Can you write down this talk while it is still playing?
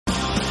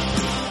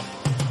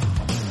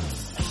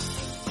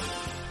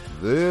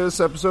This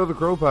episode of the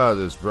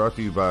CROpod is brought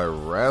to you by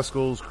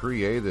Rascals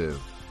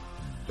Creative.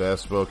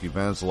 Bespoke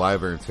events,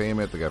 live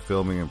entertainment. They got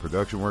filming and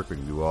production work. They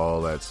can do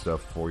all that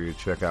stuff for you.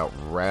 Check out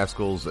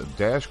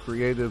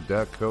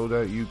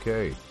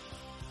rascals-creative.co.uk.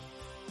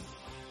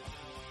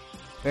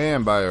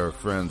 And by our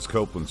friends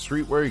Copeland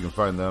Streetwear. You can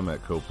find them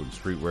at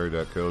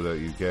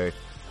copelandstreetwear.co.uk.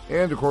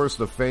 And of course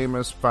the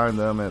famous, find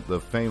them at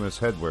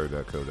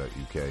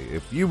thefamousheadwear.co.uk.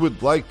 If you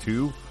would like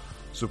to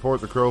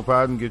support the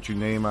CROpod and get your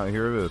name out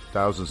here to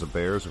thousands of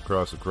bears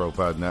across the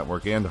CROpod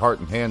network and Heart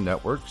and Hand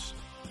networks,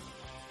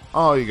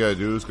 all you gotta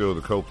do is go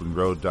to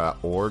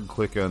copelandroad.org,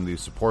 click on the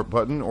support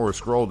button, or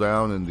scroll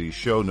down in the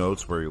show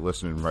notes where you're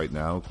listening right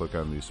now, click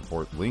on the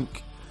support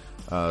link,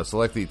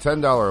 select the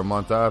 $10 a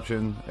month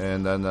option,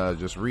 and then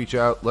just reach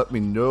out, let me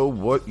know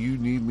what you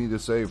need me to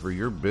say for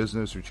your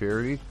business or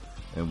charity,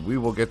 and we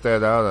will get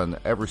that out on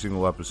every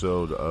single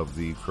episode of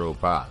the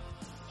CROpod.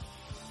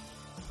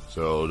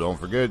 So don't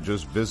forget,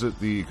 just visit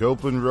the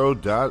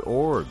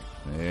copelandroad.org.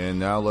 And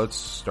now let's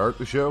start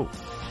the show.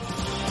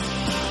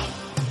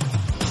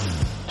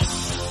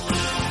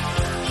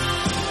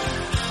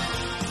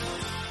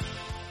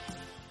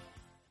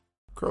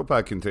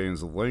 CROpod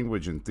contains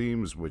language and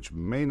themes which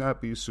may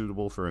not be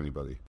suitable for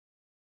anybody.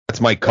 That's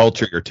my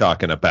culture you're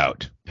talking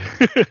about.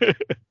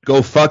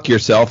 Go fuck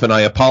yourself, and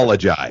I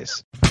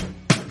apologize.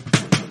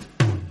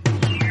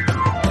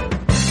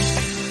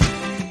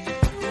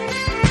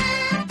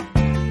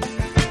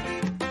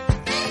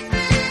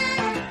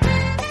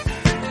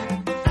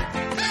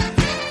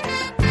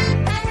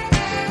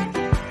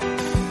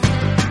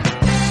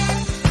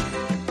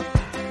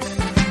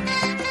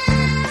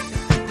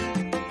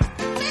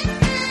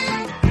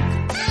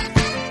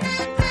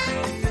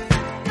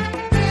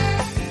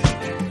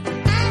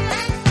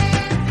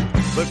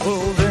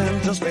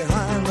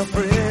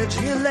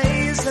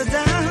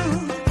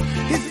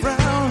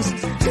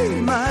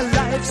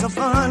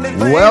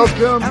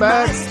 Welcome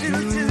back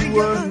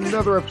to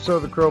another episode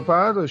of the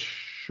CROpod, a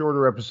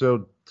shorter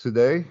episode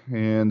today.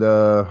 And,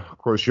 of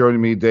course,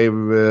 joining me,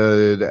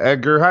 David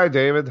Edgar. Hi,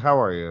 David.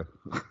 How are you?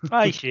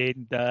 Hi,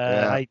 Shane.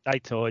 Hi,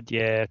 Todd.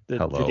 Yeah.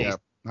 Hello.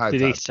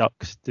 Today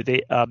sucks.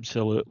 Today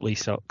absolutely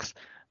sucks.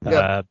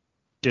 Yep.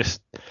 A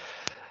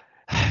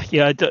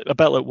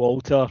bit like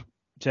Walter.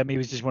 Jimmy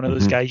was just one of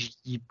those guys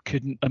you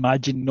couldn't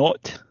imagine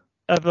not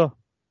ever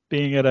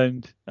being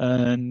around.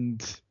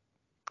 And...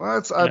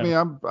 Well,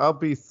 I'll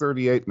be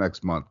 38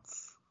 next month,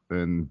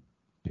 and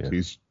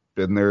he's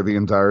been there the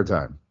entire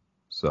time.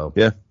 So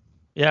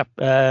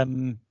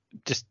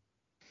just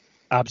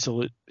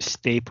absolute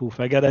staple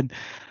figure,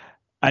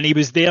 and he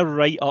was there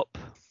right up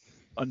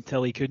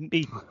until he couldn't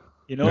be.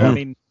 You know, I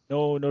mean,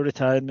 no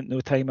retirement, no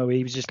time away.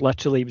 He was just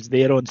literally was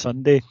there on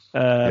Sunday,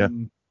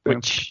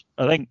 which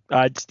I think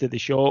adds to the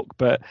shock,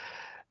 but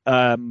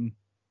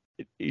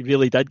he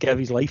really did give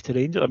his life to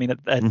Rangers. I mean,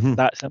 it's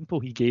that simple.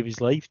 He gave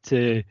his life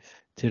to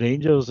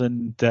Rangers,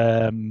 and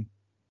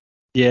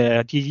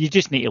you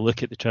just need to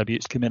look at the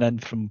tributes coming in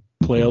from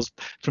players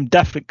from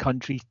different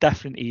countries,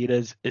 different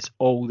eras. It's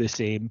all the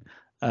same,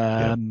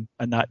 and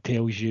that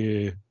tells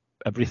you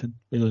everything,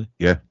 really.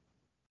 I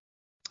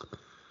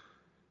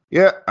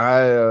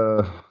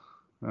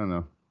don't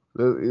know.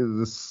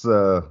 This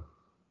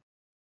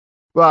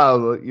well,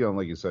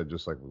 like you said,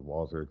 just like with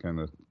Walter, it kind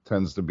of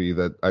tends to be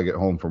that I get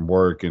home from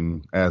work,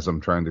 and as I'm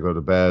trying to go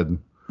to bed,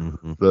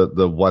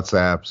 the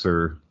WhatsApps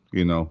or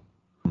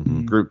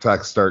group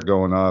texts start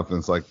going off, and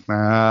it's like,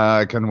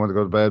 I kind of want to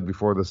go to bed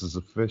before this is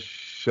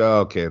official.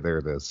 Okay, there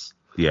it is.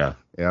 Yeah.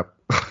 Yep.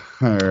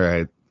 All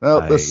right.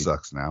 Well, this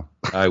sucks now.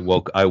 I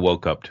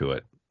woke up to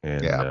it,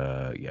 and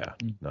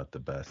not the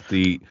best.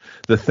 The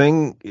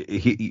thing,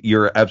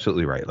 you're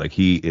absolutely right. Like,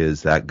 he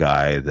is that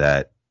guy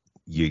that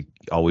you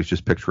always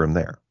just picture him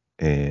there,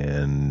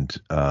 and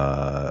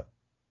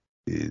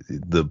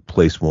the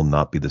place will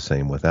not be the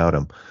same without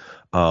him.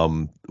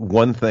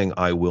 One thing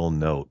I will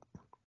note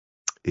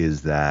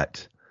is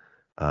that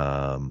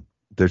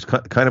there's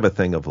kind of a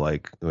thing of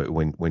like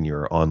when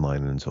you're online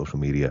and in social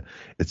media,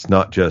 it's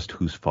not just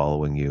who's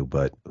following you,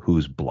 but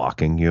who's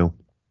blocking you.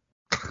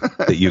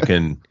 That you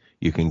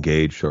can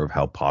gauge sort of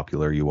how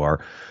popular you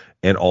are,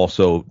 and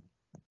also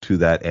to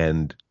that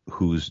end,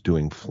 who's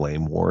doing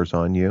flame wars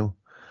on you.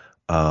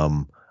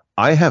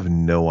 I have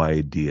no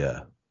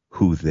idea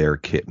who their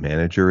kit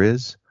manager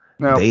is.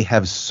 No. They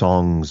have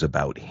songs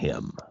about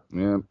him.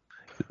 Yeah.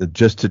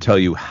 Just to tell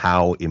you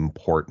how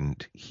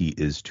important he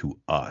is to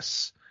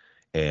us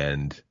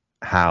and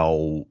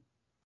how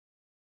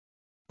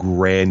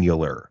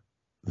granular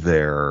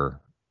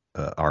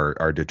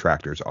our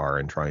detractors are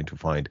in trying to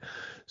find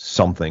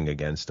something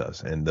against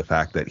us. And the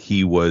fact that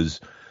he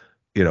was,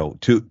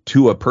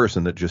 to a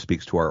person that just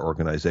speaks to our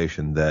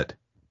organization, that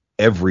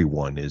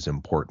everyone is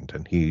important.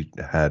 And he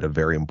had a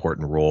very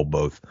important role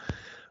both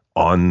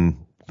on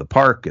the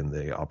park and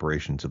the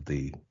operations of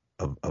the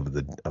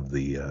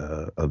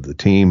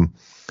team,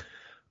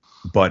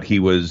 but he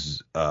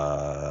was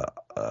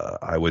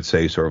I would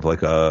say sort of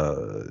like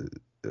a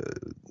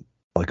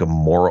like a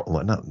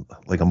moral, not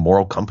like a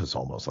moral compass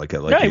almost. Like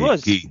he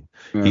was. He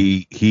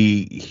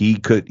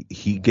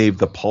gave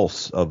the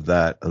pulse of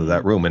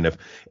that room. And if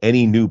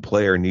any new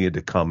player needed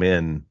to come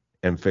in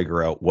and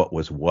figure out what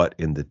was what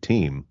in the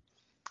team,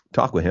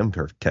 talk with him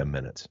for 10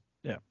 minutes.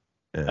 Yeah.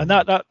 And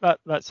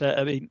that's it.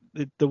 I mean,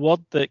 the word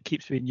that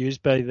keeps being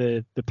used by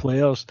the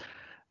players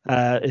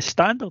is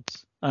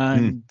standards.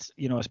 And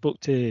I spoke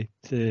to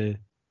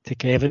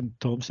Kevin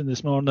Thompson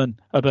this morning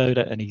about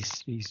it, and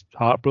he's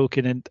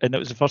heartbroken. And it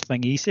was the first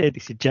thing he said.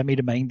 He said, Jimmy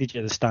reminded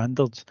you of the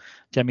standards.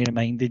 Jimmy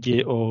reminded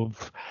you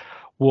of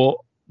what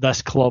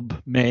this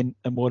club meant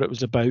and what it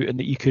was about, and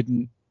that you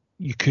couldn't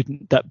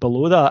dip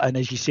below that. And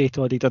as you say,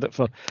 Todd, he did it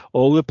for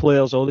all the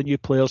players, all the new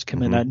players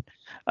coming in,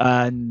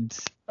 and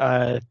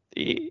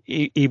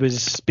he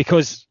was,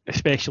 because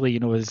especially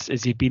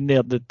as he'd been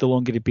there, the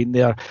longer he'd been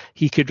there,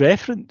 he could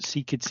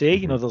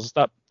say, there's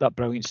that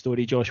brilliant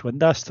story Josh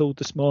Windass told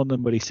this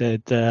morning where he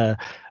said, I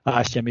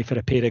asked Jimmy for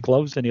a pair of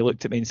gloves and he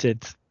looked at me and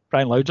said,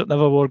 Brian Laudrup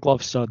never wore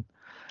gloves, son.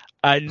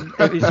 And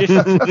it was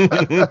just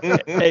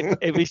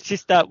it was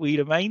just that wee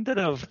reminder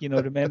of,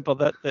 remember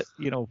that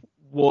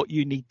what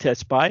you need to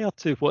aspire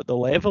to, what the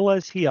level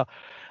is here.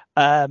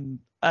 And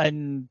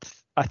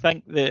I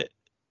think that,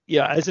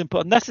 it is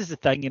important. This is the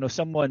thing,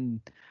 someone,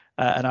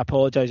 and I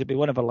apologise, it'd be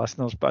one of our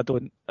listeners, but I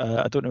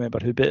don't remember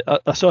who, but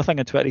I saw a thing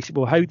on Twitter. He said,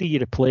 well, how do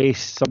you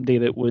replace somebody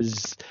that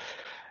was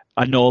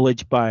a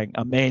knowledge bank,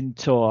 a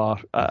mentor,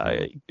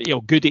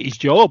 good at his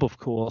job, of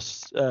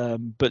course,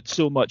 but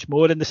so much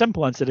more? And the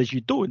simple answer is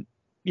you don't.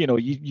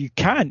 You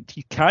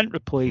can't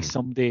replace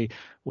somebody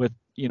with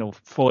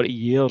 40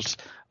 years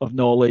of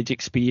knowledge,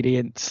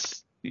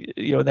 experience,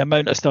 the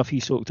amount of stuff he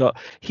soaked up.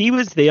 He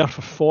was there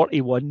for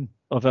 41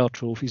 of our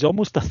trophies,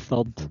 almost a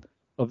third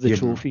of the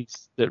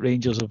trophies that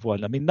Rangers have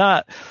won. I mean,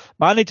 that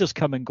managers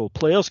come and go,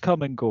 players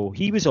come and go.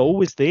 He was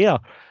always there,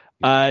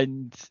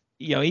 and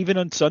even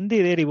on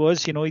Sunday there he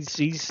was.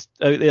 He's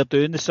out there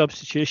doing the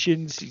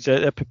substitutions. He's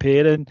out there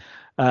preparing,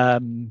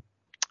 and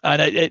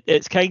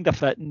it's kind of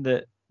fitting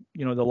that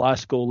the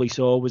last goal he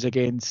saw was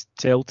against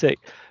Celtic,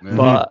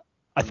 but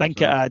I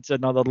think it adds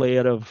another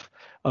layer of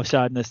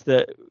sadness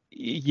that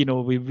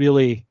we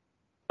really.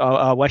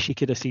 I wish he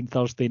could have seen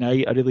Thursday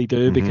night. I really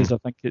do, because I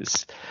think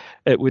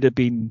it would have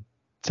been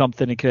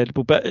something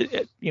incredible. But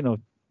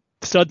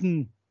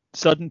sudden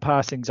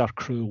passings are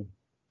cruel.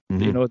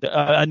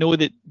 I know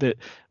that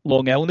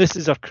long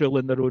illnesses are cruel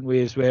in their own way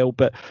as well.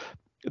 But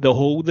the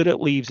hole that it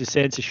leaves, a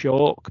sense of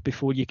shock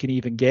before you can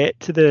even get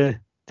to the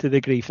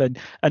grief, and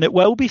it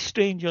will be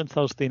strange on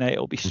Thursday night.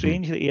 It'll be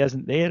strange that he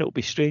isn't there. It'll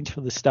be strange for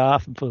the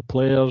staff and for the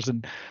players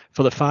and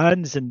for the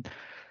fans. And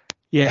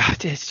yeah,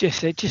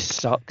 it just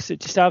sucks.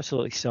 It just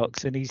absolutely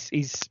sucks. And he's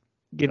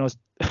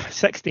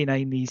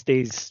 69 these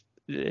days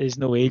is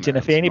no age. And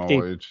if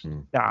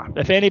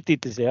anybody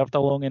deserved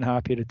a long and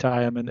happy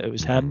retirement, it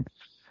was him.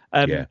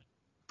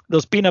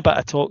 There's been a bit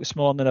of talk this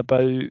morning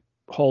about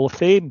Hall of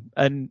Fame,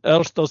 and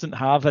ours doesn't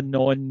have a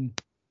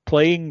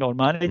non-playing or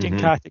managing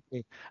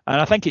category. And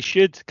I think it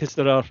should, because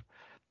there are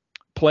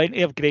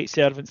plenty of great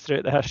servants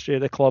throughout the history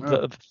of the club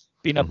that have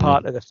been a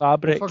part of the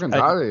fabric. Fucking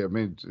Daddy, I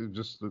mean,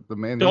 just the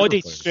man.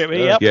 Doddy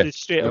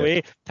straight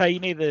away.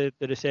 Tiny, the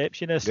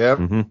receptionist,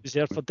 was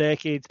there for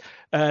decades.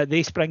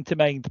 They spring to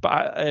mind,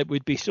 but it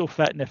would be so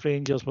fitting if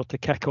Rangers were to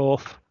kick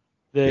off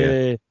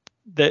that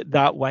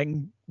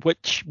wing,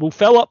 which will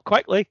fill up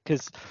quickly,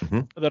 because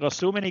there are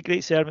so many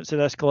great servants of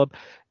this club.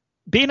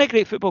 Being a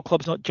great football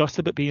club is not just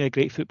about being a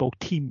great football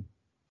team.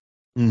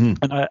 And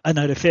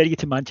I refer you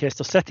to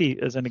Manchester City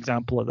as an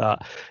example of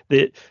that.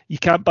 That you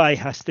can't buy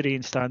history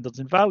and standards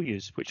and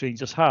values, which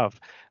Rangers have,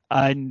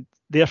 and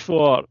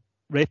therefore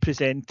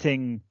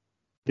representing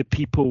the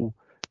people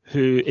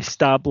who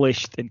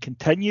established and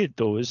continued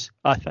those,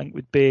 I think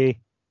would be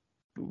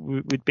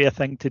a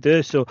thing to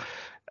do. So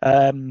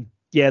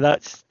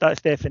that's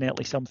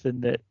definitely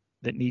something that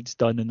needs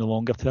done in the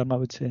longer term, I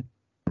would say.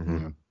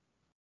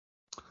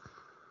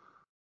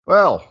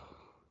 Well,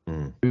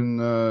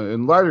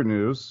 in lighter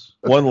news,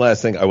 one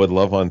last thing I would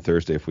love on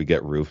Thursday, if we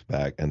get Roof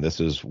back, and this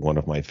is one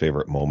of my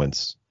favorite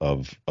moments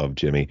of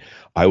Jimmy,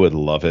 I would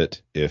love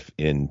it if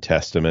in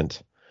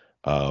Testament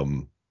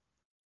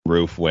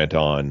Roof went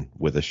on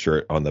with a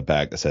shirt on the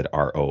back that said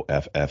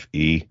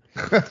ROFFE,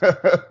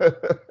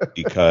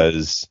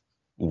 because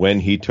when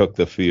he took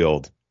the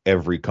field,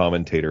 every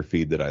commentator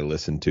feed that I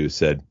listened to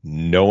said,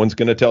 no one's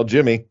going to tell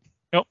Jimmy.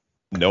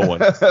 No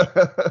one.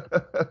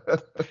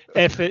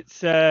 If it's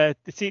to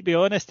be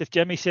honest, if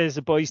Jimmy says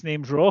the boy's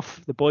name's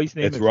Rolf, the boy's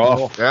name is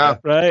Rolf. Yeah.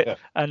 Right. Yeah.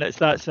 And it's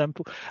that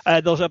simple.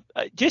 There's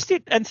just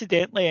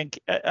incidentally,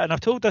 and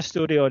I've told this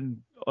story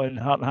on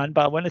Heart and Hand,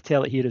 but I want to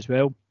tell it here as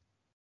well,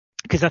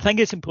 because I think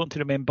it's important to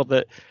remember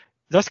that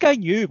this guy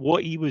knew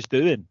what he was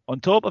doing.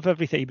 On top of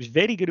everything, he was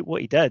very good at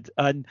what he did.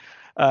 And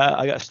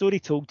I got a story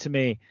told to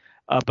me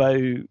about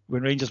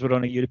when Rangers were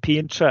on a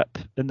European trip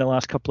in the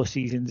last couple of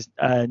seasons,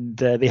 and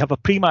they have a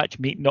pre-match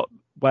meeting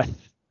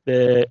with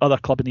the other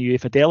club in the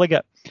UEFA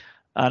delegate,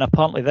 and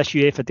apparently this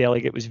UEFA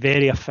delegate was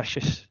very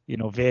officious,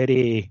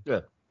 very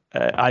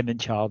I'm in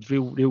charge,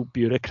 real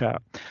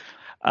bureaucrat.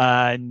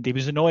 and he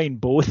was annoying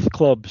both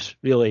clubs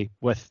really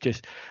with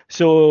just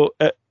so.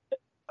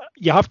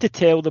 You have to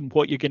tell them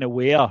what you're going to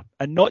wear,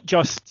 and not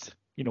just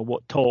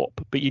what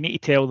top, but you need to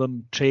tell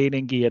them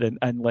training gear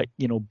and like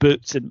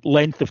boots and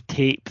length of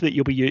tape that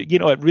you'll be using.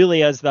 It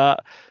really is that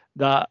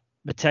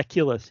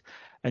meticulous.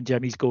 And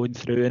Jimmy's going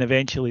through, and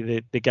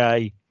eventually the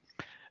guy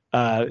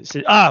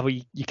said, well,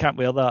 you can't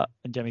wear that.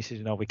 And Jimmy says,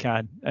 no, we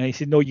can. And he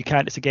said, no, you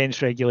can't. It's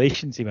against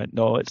regulations. He went,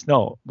 no, it's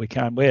not. We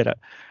can wear it.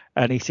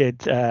 And he said,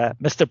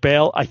 Mr.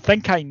 Bell, I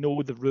think I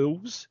know the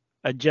rules.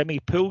 And Jimmy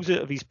pulls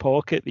out of his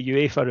pocket the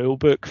UEFA rule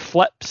book,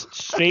 flips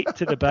straight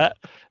to the bit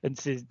and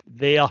says,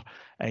 there.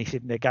 And he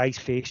said, and the guy's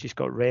face just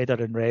got redder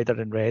and redder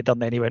and redder.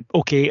 And then he went,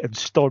 okay, and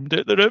stormed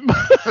out the room.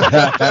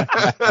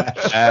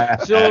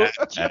 So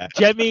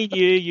Jimmy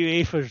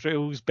knew UEFA's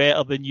rules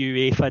better than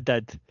UEFA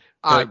did.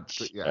 I'm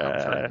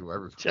trying to do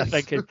everything. I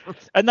think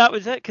and that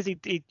was it, because he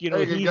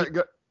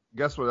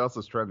guess what else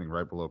is trending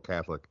right below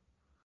Catholic?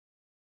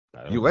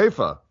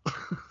 UEFA.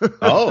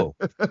 Oh.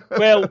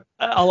 Well,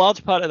 a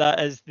large part of that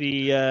is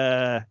the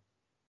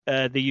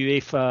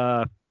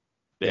UEFA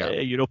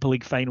Europa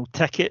League final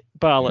ticket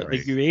ballot.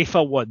 Right. The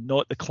UEFA one,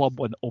 not the club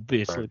one,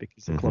 obviously, Right.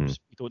 because the clubs,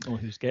 we don't know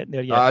who's getting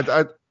there yet.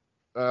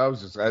 I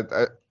was just I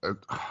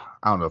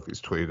don't know if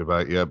he's tweeted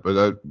about it yet,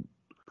 but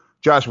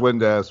Josh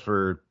Windass,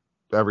 for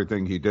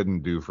everything he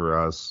didn't do for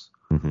us.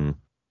 Mm-hmm.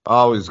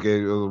 Always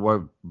gave one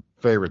of my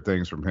favorite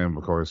things from him,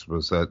 of course,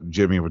 was that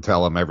Jimmy would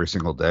tell him every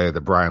single day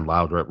that Brian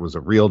Loudrett was a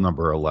real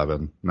number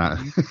 11. Not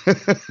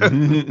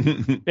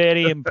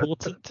Very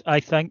important,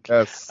 I think.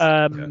 Yes.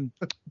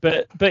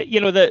 But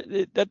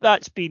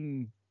that's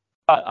been.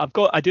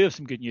 I do have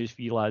some good news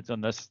for you lads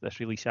on this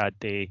really sad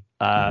day,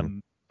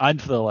 and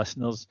for the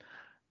listeners,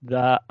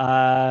 that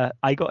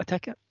I got a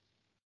ticket.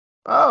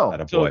 Oh,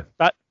 so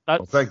that's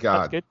thank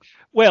God. That's good.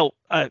 Well,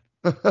 I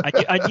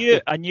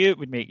knew it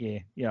would make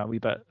you a wee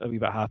bit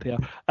happier.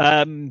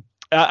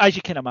 As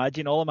you can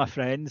imagine, all of my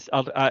friends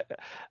are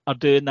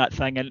doing that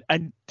thing,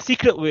 and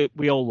secretly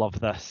we all love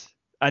this.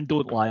 And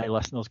don't lie,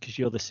 listeners, because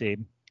you're the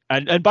same.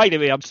 And by the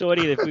way, I'm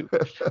sorry if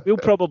we'll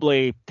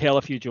probably tell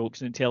a few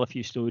jokes and tell a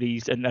few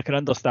stories, and I can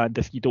understand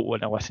if you don't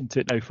want to listen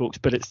to it now, folks.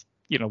 But it's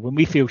when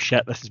we feel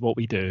shit, this is what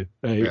we do.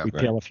 We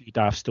tell a few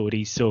daft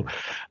stories. So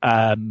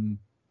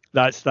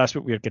that's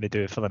what we're going to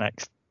do for the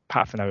next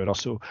half an hour or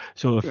so.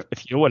 So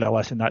if you don't want to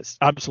listen, that's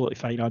absolutely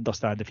fine. I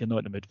understand if you're not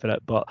in the mood for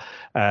it, but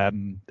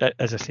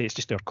as I say, it's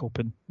just our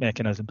coping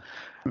mechanism.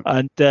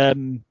 And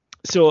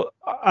so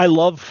I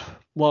love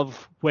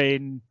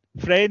when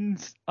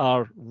friends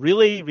are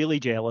really, really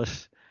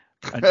jealous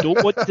and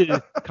don't want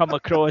to come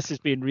across as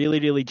being really,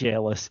 really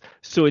jealous.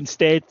 So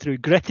instead, through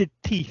gritted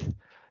teeth,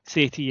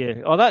 say to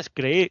you, oh, that's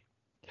great,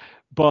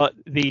 but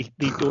they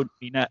don't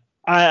mean it.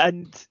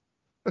 And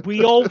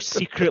we all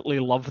secretly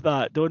love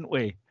that, don't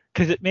we?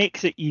 Because it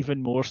makes it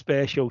even more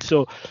special.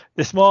 So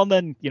this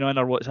morning, in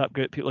our WhatsApp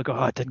group, people go, oh,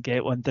 I didn't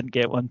get one. And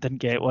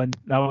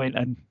I went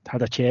and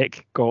had a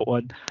check, got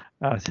one.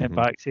 I sent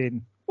back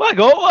saying, well, I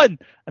got one.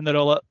 And they're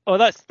all like, oh,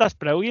 that's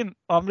brilliant.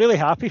 I'm really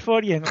happy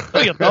for you. No,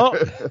 you're not.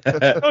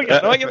 No,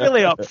 you're not. You're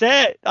really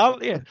upset,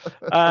 aren't you?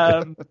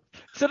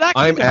 So that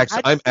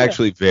I'm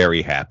actually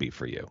very happy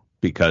for you,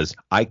 because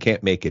I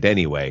can't make it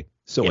anyway.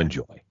 So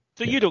enjoy.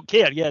 So you don't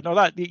care, you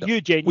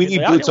genuinely. We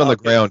need boots on the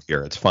ground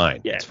here. It's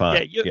fine. Yeah, it's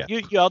fine. Yeah,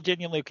 you are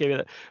genuinely okay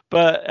with it.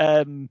 But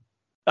and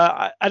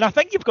I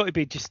think you've got to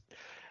be just.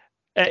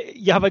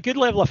 You have a good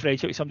level of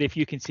friendship with somebody if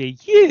you can say,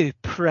 "You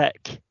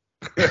prick."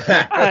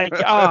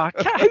 How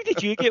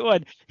did you get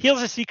one?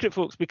 Here's a secret,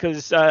 folks,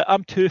 because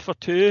I'm 2 for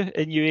 2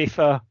 in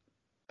UEFA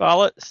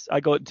ballots.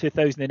 I got in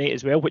 2008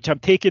 as well, which I'm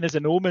taking as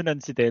an omen,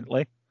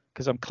 incidentally,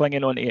 because I'm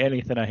clinging on to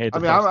anything ahead.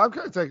 I'm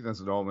kind of taking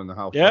this as an omen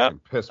how fucking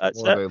pissed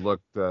poor they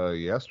looked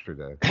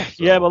yesterday. So.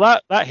 Yeah, well,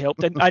 that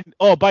helped. And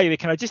oh, by the way,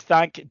 can I just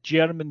thank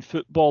German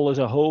football as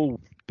a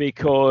whole,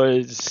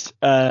 because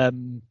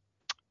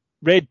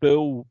Red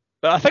Bull.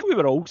 I think we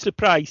were all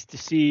surprised to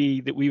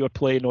see that we were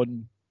playing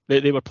on.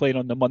 They were playing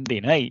on the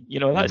Monday night.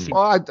 That seemed.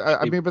 Well,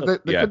 I mean,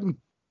 but they couldn't.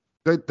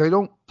 They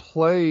don't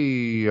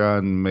play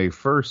on May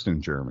 1st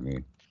in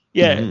Germany.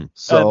 Yeah. Mm-hmm.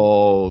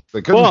 So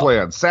they couldn't play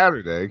on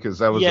Saturday because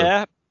that was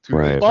a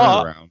 2-day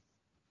turnaround.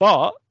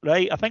 But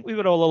I think we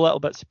were all a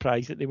little bit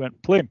surprised that they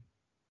weren't playing.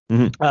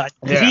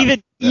 Mm-hmm.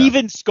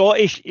 Even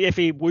Scottish, if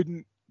he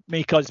wouldn't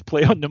make us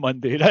play on the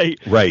Monday, right?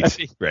 Right.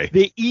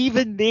 They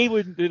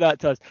wouldn't do that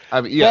to us.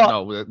 I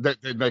mean,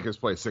 they'd make us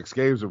play 6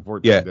 games in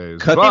 14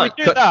 days.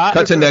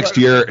 Cut to next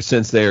year,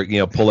 since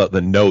they're pull out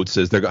the notes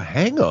as they're going.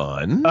 Hang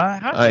on,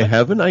 I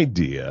have an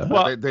idea.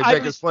 Well, they'd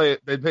make us play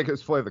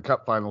the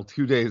cup final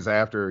 2 days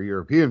after a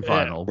European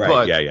final. Right.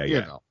 But,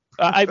 yeah.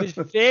 I was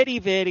very,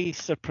 very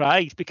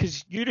surprised,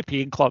 because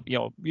European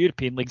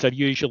leagues are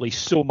usually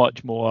so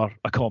much more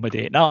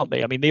accommodating, aren't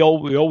they? I mean, we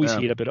always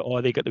hear about it. Oh,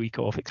 they got the week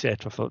off,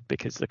 etc.,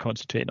 because they're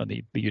concentrating on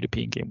the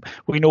European game.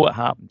 We know what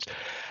happens.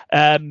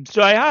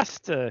 So I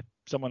asked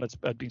someone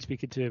I'd been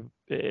speaking to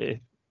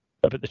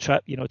about the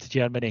trip, to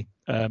Germany.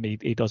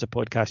 He does a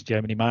podcast,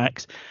 Germany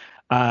Max,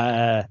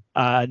 and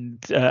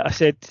I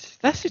said,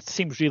 this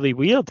seems really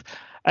weird.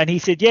 And he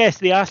said, yes,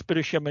 they asked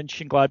Borussia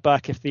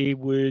Mönchengladbach if they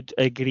would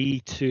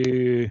agree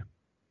to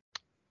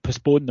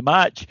postpone the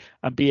match,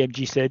 and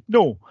BMG said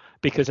no,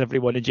 because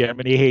everyone in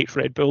Germany hates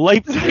Red Bull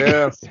Leipzig.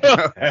 Yeah.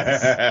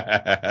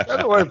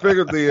 That's what I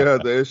figured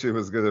the issue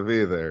was going to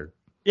be there.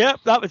 Yeah,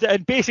 that was it.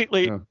 And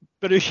basically,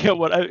 Borussia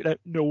were out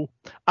at no.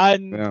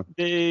 And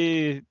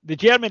the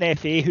German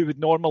FA, who would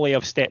normally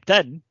have stepped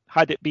in,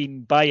 had it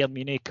been Bayern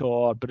Munich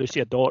or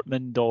Borussia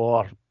Dortmund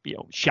or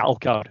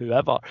Schalke or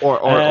whoever.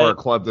 Or a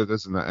club that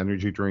isn't an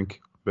energy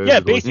drink.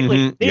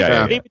 Basically.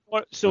 Yeah,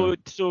 basically. So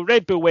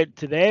Red Bull went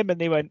to them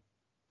and they went,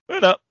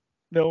 no.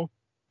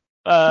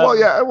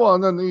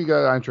 And then you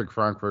got Eintracht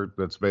Frankfurt,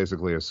 that's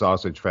basically a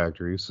sausage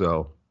factory,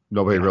 so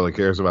nobody really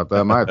cares about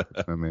them either.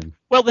 I mean,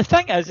 well, the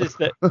thing is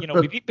that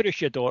we beat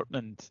Borussia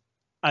Dortmund,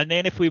 and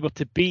then if we were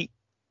to beat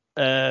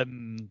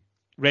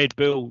Red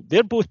Bull,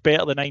 they're both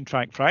better than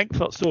Eintracht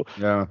Frankfurt. So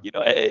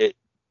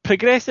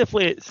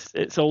progressively,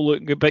 it's all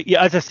looking good. But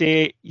as I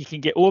say, you can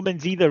get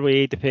omens either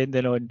way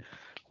depending on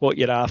what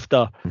you're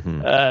after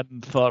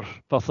for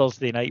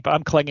Thursday night. But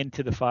I'm clinging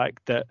to the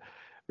fact that.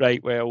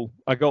 Right, well,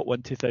 I got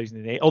one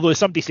 2008. Although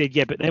somebody said,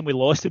 but then we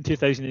lost in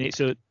 2008,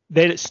 so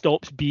then it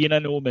stops being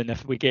an omen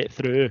if we get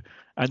through,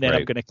 and then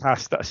I'm going to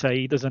cast it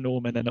aside as an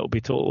omen, and it'll be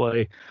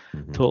totally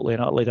and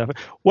utterly different.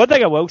 One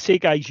thing I will say,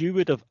 guys, you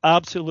would have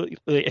absolutely,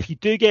 if you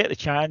do get the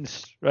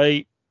chance,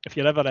 right, if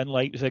you're ever in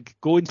Leipzig,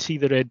 go and see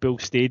the Red Bull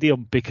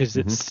Stadium, because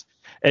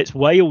it's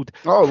wild.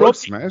 Oh, it looks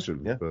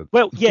smashing. Yeah. But...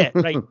 Well, yeah,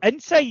 right.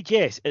 Inside,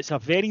 yes, it's a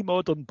very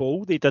modern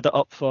bowl. They did it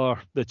up for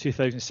the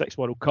 2006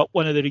 World Cup.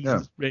 One of the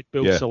reasons Red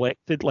Bull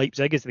selected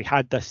Leipzig is they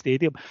had this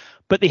stadium,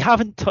 but they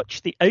haven't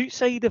touched the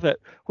outside of it,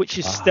 which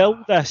is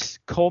still this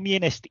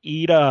communist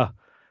era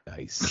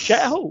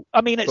shithole.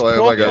 I mean, it's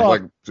proper,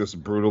 like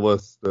just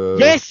brutalist.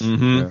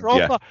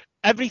 Proper.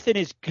 Everything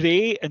is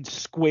grey and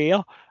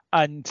square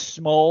and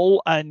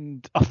small,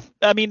 and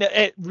I mean,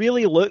 it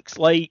really looks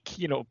like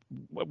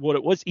what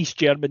it was, East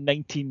German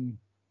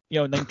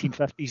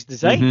 1950s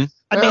design,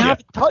 and they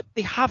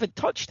haven't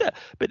touched it.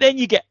 But then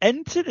you get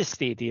into the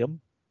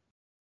stadium,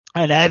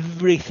 and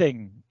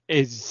everything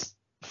is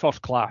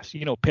first class,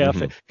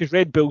 perfect, because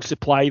Red Bull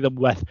supply them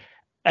with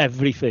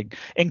everything,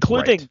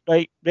 including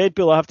Red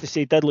Bull, I have to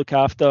say, did look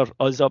after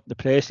us up in the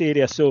press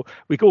area. So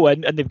we go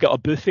in and they've got a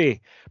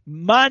buffet.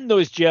 Man,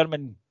 those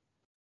German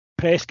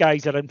press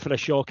guys are in for a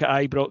shock at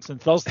Ibrox on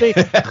Thursday.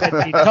 They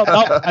turn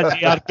up and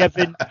they are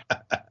given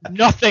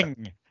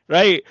nothing.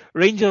 Right?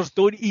 Rangers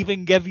don't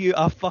even give you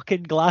a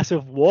fucking glass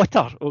of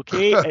water,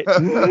 okay?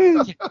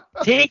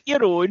 Take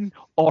your own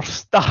or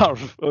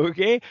starve,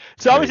 okay?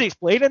 So I was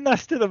explaining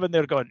this to them and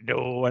they're going,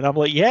 no. And I'm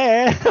like,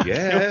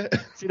 yeah.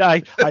 See,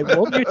 I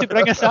want you to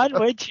bring a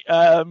sandwich,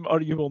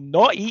 or you will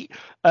not eat,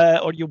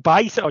 or you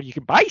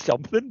can buy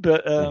something,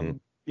 but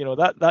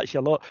that's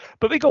your lot.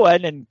 But we go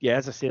in and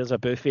as I say, there's a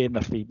buffet and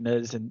they're feeding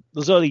us and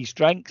there's all these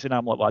drinks and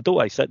I'm like, well, I don't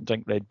want to sit and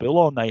drink Red Bull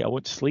all night, I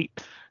won't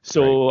sleep.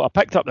 So I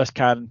picked up this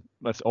can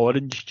with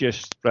orange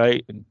juice,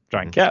 right, and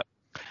drank it.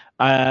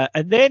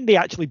 And then they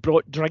actually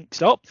brought drinks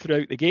up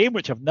throughout the game,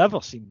 which I've never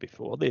seen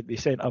before. They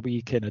sent a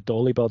wee kind of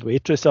dolly bird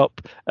waitress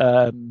up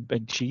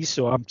and cheese,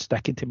 so I'm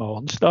sticking to my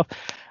own stuff.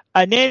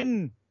 And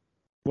then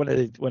one of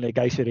the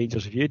guys for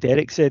Rangers Review,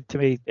 Derek, said to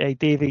me, hey,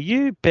 Davey,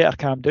 you better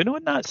calm down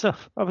on that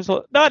stuff. I was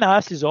like, no,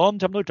 this is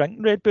orange. I'm not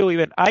drinking Red Bull. He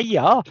went, aye,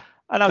 yeah.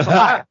 And I was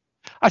like,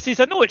 I says,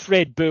 I know it's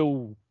Red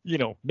Bull,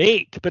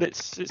 make, but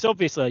it's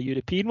obviously a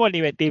European one.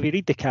 He went, Davey,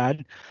 read the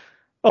can.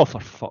 Oh,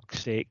 for fuck's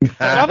sake.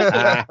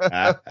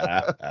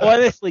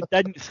 Honestly,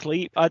 didn't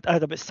sleep. I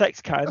had about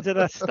 6 cans of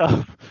this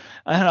stuff.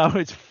 And I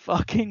was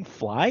fucking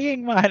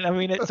flying, man. I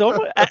mean, it's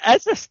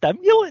a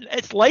stimulant.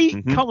 It's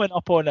like coming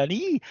up on an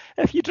E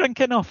if you drink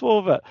enough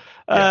of it.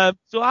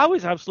 So I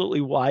was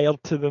absolutely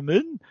wired to the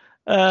moon.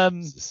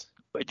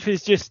 Which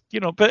was just,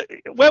 but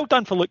well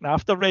done for looking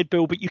after Red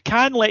Bull. But you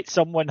can let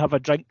someone have a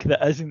drink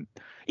that isn't.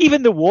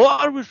 Even the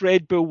water was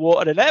Red Bull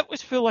water, and it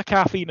was full of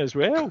caffeine as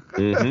well.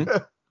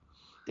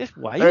 Just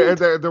wild.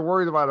 They're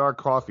worried about our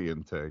coffee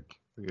intake.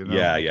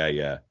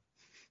 Yeah.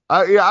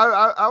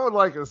 I would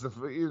like us if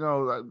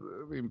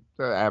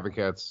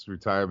Advocates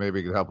retire. Maybe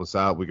he could help us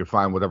out. We could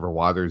find whatever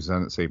water's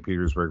in at St.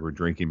 Petersburg we're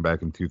drinking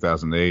back in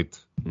 2008.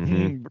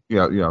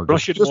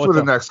 Just for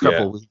the next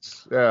couple of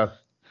weeks. Yeah.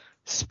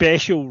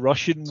 Special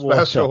Russian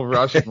water.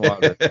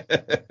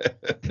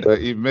 That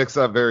you mix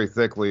up very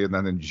thickly and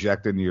then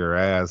inject into your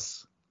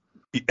ass.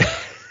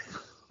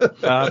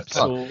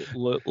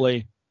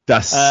 Absolutely.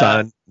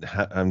 I'm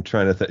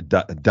trying to think.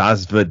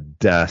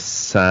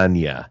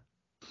 Dasvidasanya.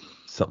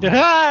 Something.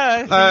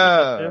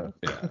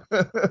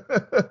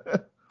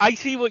 I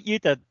see what you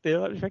did there.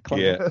 That was very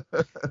clever. Yeah.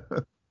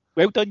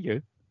 Well done,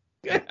 you.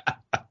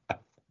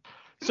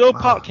 So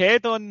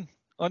Parkhead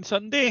on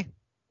Sunday.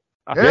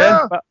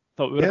 I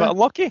thought we were a bit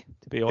unlucky,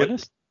 to be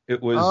honest.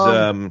 It was.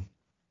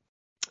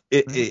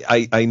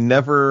 I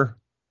never.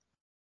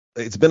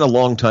 It's been a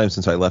long time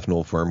since I left an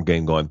Old Firm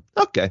game going,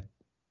 okay.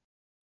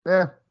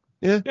 Yeah,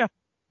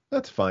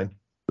 that's fine.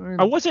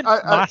 I wasn't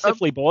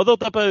massively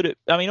bothered about it.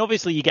 I mean,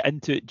 obviously you get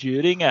into it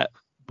during it,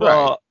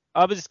 but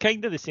I was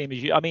kind of the same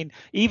as you. I mean,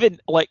 even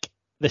like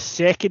the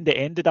second it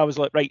ended, I was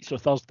like, right, so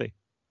Thursday.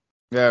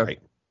 Yeah. Right.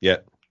 Yeah.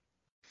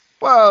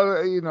 Well,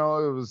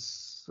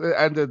 it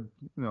ended,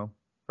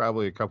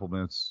 probably a couple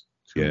minutes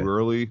too Yeah.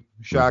 early,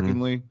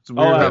 shockingly. It's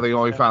weird how they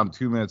only found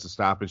 2 minutes of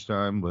stoppage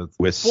time with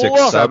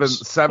six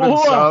subs. seven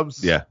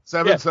subs. Yeah.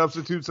 Seven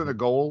substitutes and a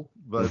goal.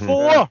 But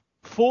Four.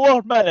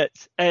 4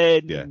 minutes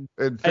in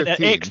and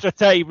extra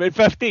time in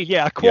 15.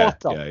 Yeah, a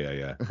quarter.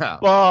 Yeah.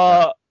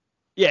 But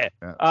yeah.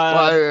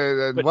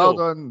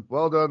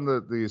 Well done,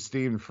 the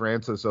esteemed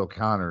Francis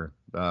O'Connor.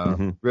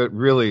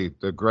 Really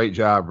a great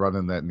job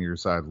running that near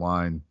side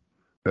line.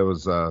 That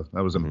was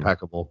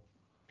impeccable.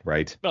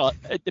 Right. Well,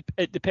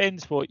 it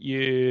depends what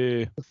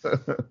you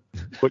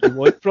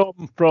want from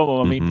him.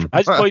 I mean, from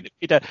his point of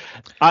view,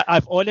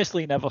 I've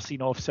honestly never seen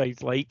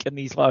offsides like in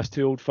these last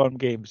two Old Firm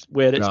games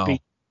where it's been,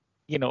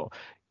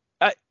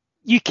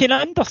 you can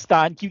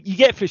understand. You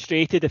get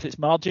frustrated if it's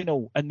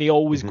marginal and they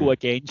always go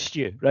against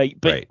you, right?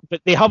 But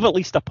they have at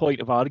least a point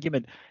of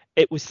argument.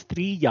 It was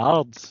 3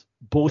 yards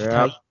both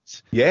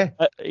times. Yeah.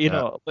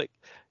 Like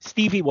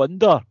Stevie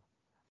Wonder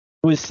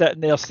was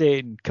sitting there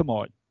saying, "Come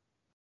on."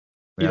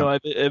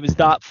 It was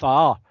that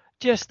far.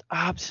 Just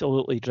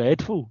absolutely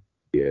dreadful.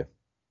 Yeah.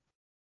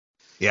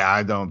 Yeah,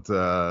 I don't.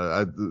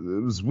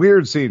 It was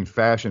weird seeing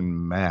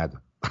Fashion mad.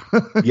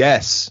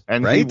 Yes.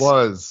 And he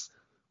was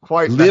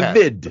quite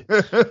livid.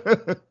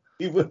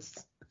 He was.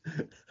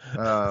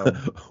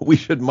 We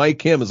should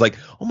mic him. It's like,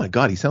 oh my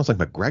God, he sounds like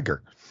McGregor.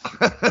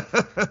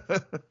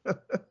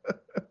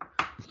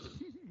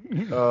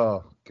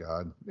 Oh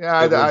God. Yeah,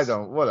 I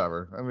don't.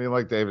 Whatever. I mean,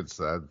 like David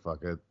said,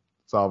 fuck it.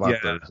 It's all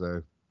about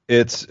Thursday.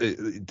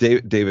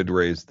 David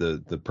raised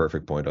the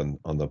perfect point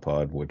on the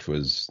pod, which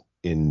was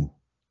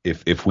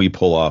if we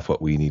pull off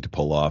what we need to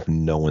pull off,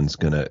 everyone's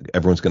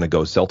gonna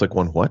go Celtic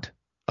won what?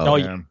 Oh,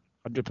 yeah,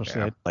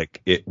 100%.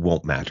 Like it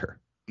won't matter.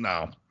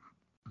 No.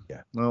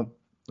 Yeah. No.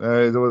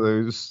 We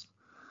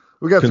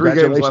got 3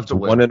 games left to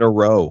win. 1 in a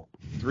row.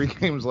 3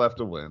 games left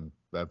to win.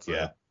 That's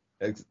it.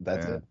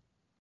 That's it.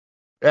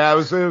 Yeah, it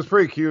was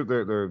pretty cute.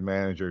 Their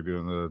manager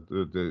doing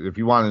the if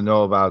you want to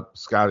know about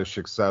Scottish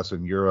success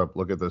in Europe,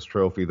 look at this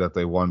trophy that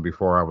they won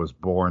before I was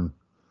born.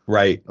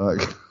 Right. My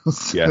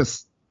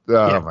God.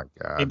 Right.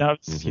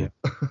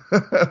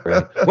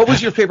 What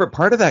was your favorite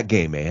part of that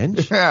game,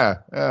 Ange? Yeah.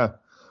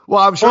 Well,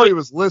 I'm sure he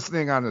was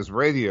listening on his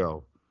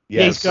radio.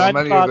 Yes, so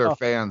many of their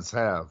fans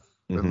have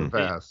in the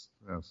past.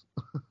 Yes.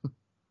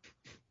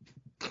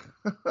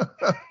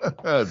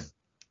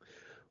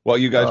 While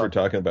you guys were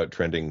talking about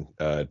trending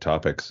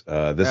topics,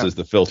 this is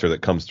the filter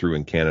that comes through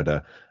in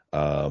Canada.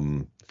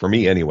 For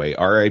me, anyway,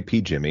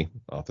 R.I.P. Jimmy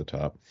off the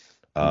top.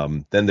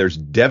 Then there's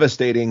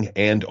devastating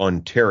and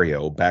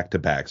Ontario back to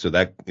back. So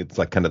that it's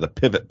like kind of the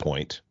pivot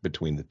point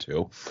between the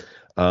two.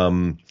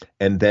 And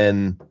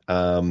then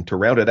to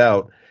round it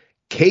out,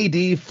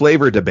 KD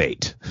flavor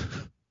debate.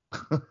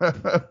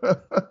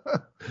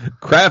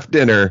 Craft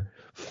dinner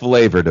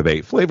flavor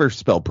debate. Flavor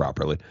spelled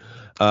properly.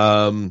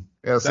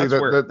 Yeah, see, the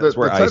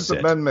 10th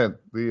Amendment,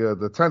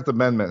 the 10th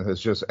Amendment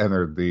has just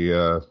entered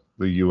the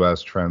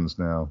U.S. trends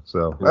now.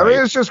 So I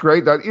mean, it's just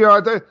great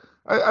that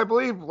I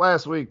believe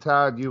last week,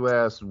 Todd, you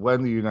asked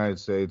when the United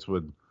States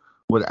would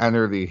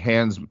enter the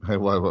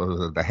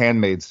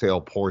Handmaid's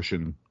Tale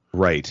portion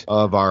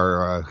of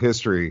our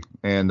history,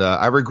 and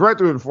I regret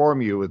to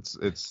inform you,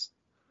 it's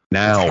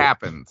now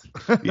happened.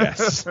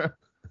 Yes,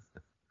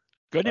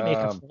 going to make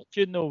a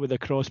fortune though with the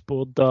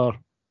cross-border.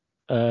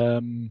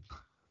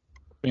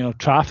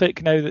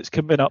 Traffic now that's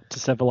coming up to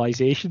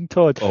civilization,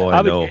 Todd. Oh,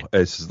 I know.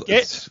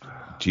 It's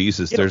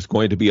Jesus. There's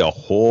going to be a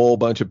whole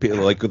bunch of people.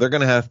 Like they're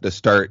going to have to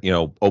start,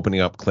 opening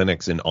up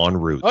clinics in en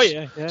routes. Oh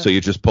yeah. So you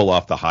just pull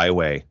off the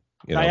highway,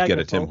 get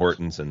a Tim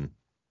Hortons and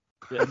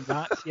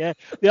that's The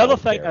other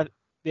thing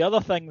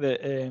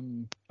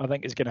that I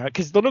think is going to happen,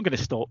 because they're not going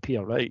to stop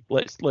here, right?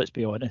 Let's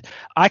be honest.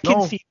 I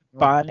can see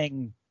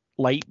banning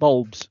light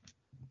bulbs,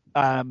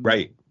 and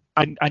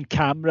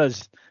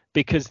cameras.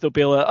 Because they'll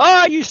be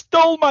like, you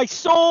stole my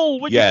soul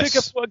when you took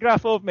a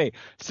photograph of me.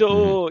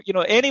 So,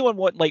 anyone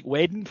wanting like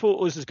wedding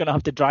photos is going to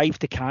have to drive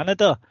to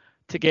Canada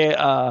to get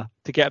a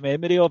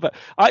memory of it.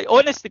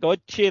 Honest to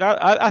God, Shane,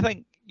 I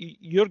think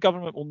your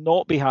government will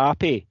not be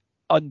happy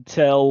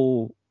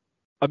until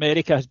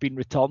America has been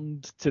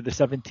returned to the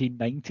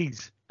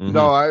 1790s. Mm-hmm.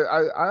 No,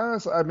 I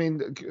honestly, I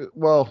mean,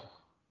 well,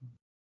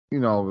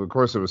 of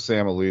course it was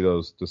Sam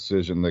Alito's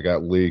decision that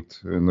got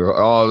leaked, and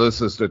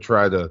this is to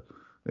try to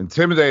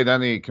intimidate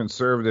any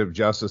conservative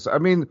justice. I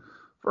mean,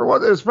 for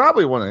what it's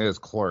probably one of his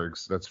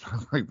clerks that's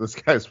like, this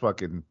guy's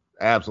fucking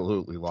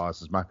absolutely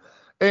lost his mind.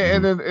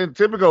 And in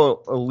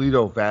typical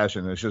Alito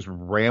fashion, it's just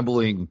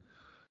rambling,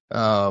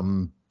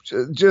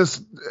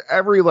 just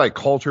every like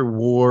culture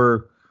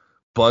war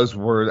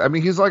buzzword. I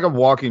mean, he's like a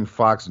walking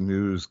Fox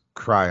News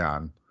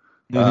cryon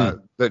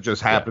that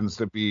just happens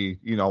to be,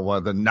 one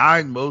of the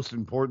 9 most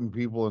important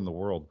people in the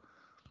world.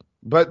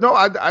 But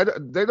no,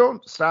 they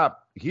don't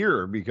stop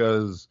here,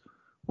 because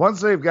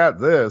once they've got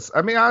this,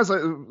 I mean, honestly,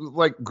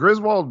 like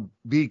Griswold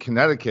v.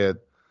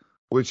 Connecticut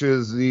which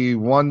is the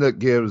one that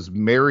gives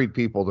married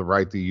people the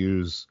right to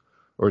use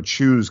or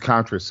choose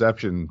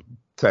contraception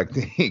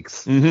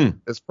techniques. Mm-hmm.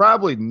 It's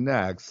probably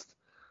next.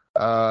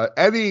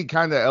 Any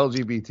kind of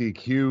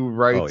LGBTQ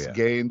rights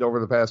gained over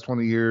the past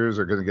 20 years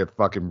are going to get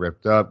fucking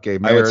ripped up. Gay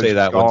marriage, I would say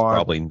that gone. one's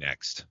probably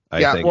next.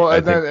 And then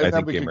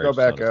we gay could go marriage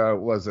back. is on.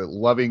 Was it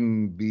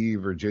Loving Bee,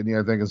 Virginia?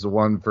 I think is the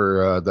one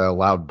for that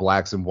allowed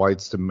blacks and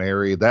whites to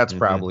marry. That's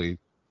probably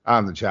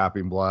on the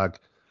chopping block.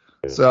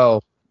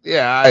 So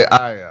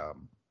yeah,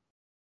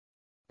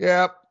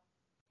 yeah.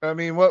 I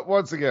mean,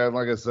 once again,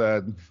 like I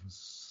said,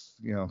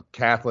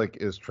 Catholic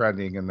is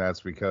trending, and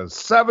that's because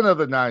 7 of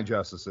the 9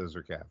 justices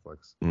are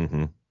Catholics.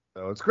 Mm-hmm.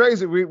 So it's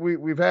crazy.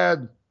 We've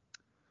had,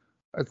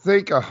 I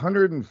think,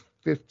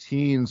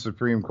 115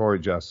 Supreme Court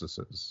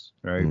justices,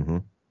 right? Mm-hmm.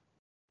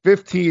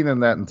 15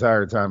 in that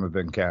entire time have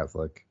been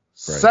Catholic. Right.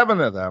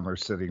 7 of them are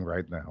sitting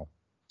right now.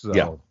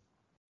 So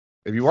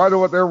if you want to know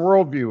what their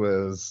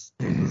worldview is,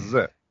 this is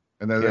it.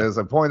 And then as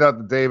I point out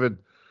to David,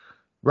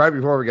 right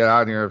before we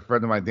got on here, a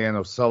friend of mine, Dan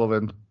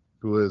O'Sullivan,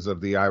 who is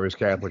of the Irish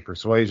Catholic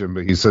persuasion,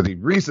 but he said he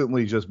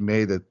recently just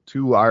made it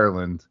to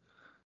Ireland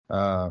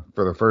for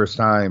the first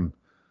time.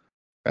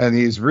 And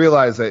he's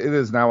realized that it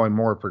is now a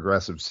more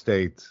progressive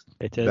state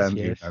than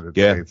the United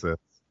States is.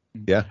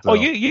 Yeah. So.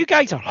 You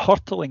guys are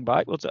hurtling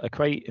backwards at a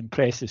quite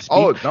impressive speed.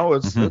 Oh, no,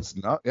 it's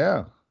not.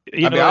 Yeah.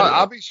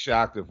 I'll be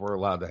shocked if we're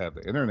allowed to have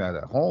the internet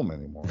at home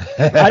anymore.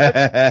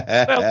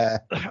 Well,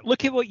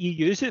 look at what you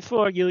use it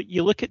for.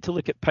 You look at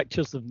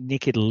pictures of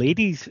naked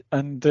ladies,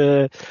 and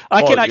I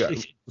can actually.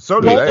 Yeah.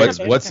 So do they.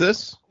 What's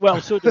this? Well,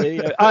 so do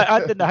they.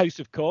 I'm in the House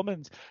of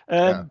Commons,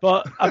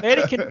 but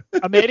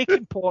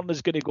American porn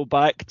is going to go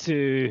back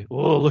to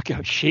look at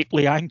her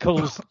shapely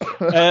ankles.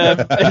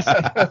 It's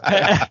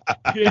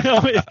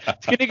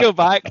going to go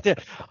back to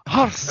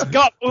her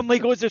skirt only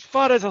goes as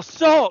far as her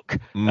sock.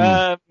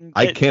 I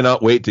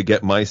cannot wait to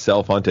get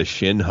myself onto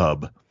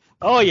Shin-Hub.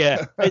 Oh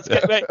yeah,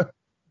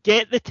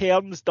 get the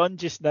terms done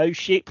just now.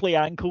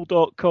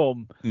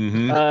 Shaplyankle.com.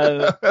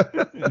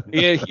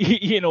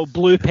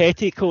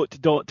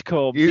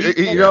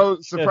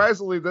 Bluepetticoat.com.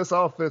 Surprisingly, this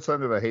all fits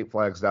under the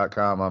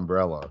hateflags.com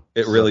umbrella.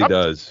 It really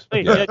does.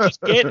 Just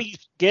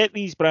get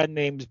these brand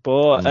names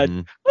bought.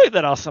 And look,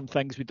 there are some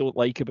things we don't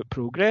like about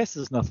progress.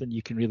 There's nothing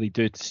you can really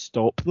do to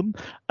stop them.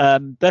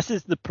 This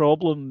is the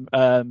problem.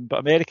 But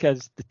America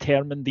is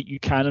determined that you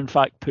can, in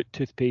fact, put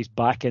toothpaste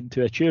back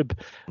into a tube,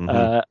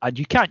 and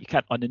you can't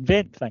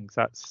uninvent things.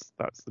 That's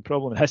the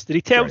problem.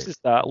 History tells us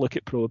that. Look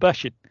at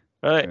prohibition,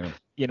 right?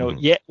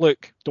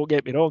 Look, don't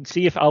get me wrong.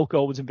 See, if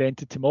alcohol was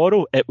invented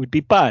tomorrow, it would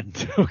be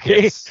banned.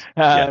 Okay, yes.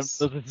 There's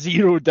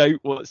zero doubt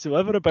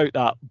whatsoever about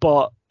that.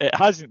 But it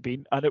hasn't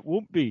been, and it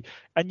won't be.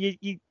 And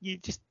you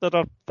just, there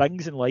are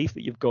things in life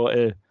that you've got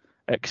to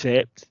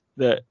accept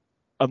that,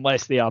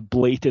 unless they are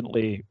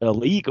blatantly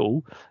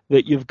illegal,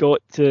 that you've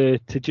got to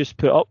just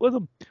put up with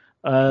them.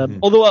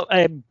 Although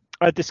I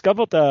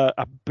discovered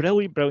a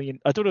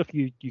brilliant. I don't know if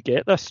you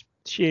get this,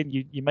 Shane.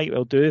 You might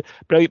well do.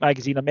 Brilliant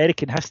magazine,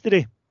 American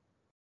History,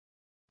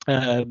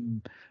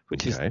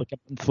 which is like a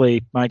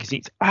monthly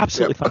magazine. It's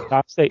absolutely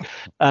fantastic.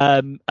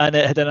 And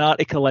it had an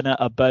article in it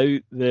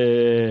about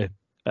the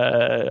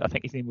I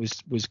think his name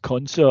was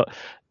Consort,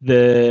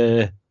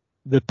 the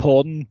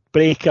pawn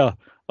breaker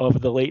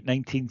of the late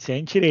 19th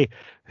century,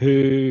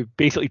 who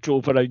basically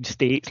drove around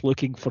states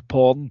looking for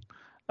porn.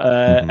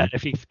 And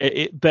if he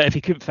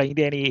couldn't find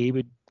any, he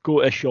would go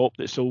to a shop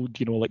that sold,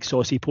 like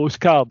saucy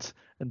postcards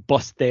and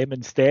bust them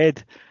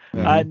instead.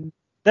 And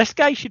this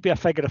guy should be a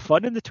figure of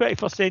fun in the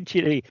 21st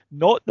century,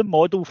 not the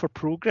model for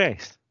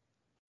progress.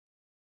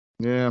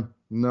 Yeah,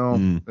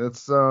 no,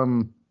 it's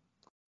Whereas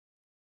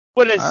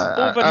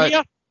over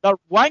here, they're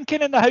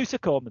wanking in the House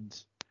of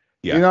Commons.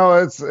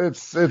 Yeah.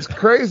 It's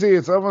crazy.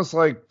 It's almost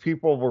like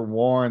people were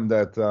warned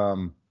that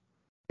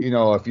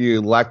if you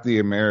elect the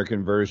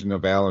American version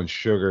of Alan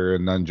Sugar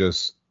and then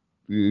just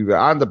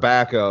on the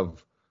back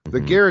of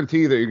the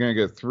guarantee that you're going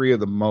to get 3 of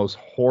the most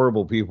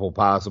horrible people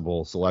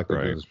possible selected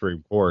to the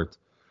Supreme Court,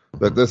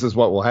 that this is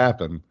what will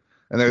happen.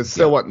 And there's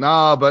still but her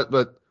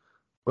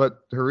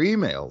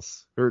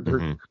emails, her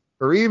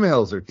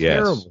emails are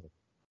terrible.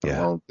 Yeah.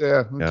 Well,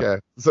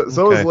 okay.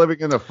 So is living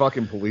in a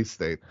fucking police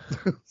state.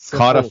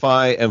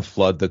 Codify and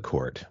flood the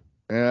court.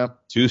 Yeah.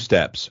 2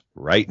 steps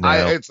right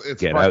now. It's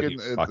get fucking, out,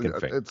 you fucking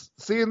face.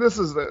 And this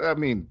is,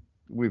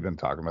 we've been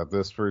talking about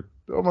this for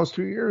almost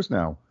 2 years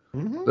now.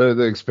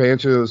 The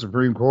expansion of the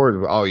Supreme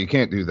Court. Oh, you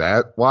can't do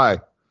that. Why?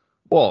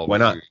 Well, why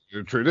not?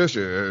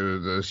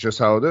 Tradition. It's just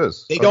how it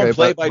is. They don't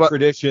play by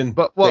tradition.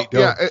 But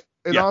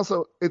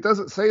also, it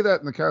doesn't say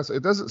that in the Constitution.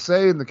 It doesn't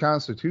say in the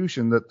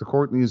Constitution that the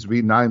court needs to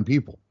be 9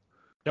 people.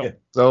 No. Yeah.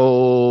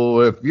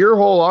 So if your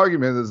whole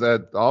argument is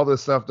that all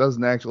this stuff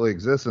doesn't actually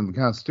exist in the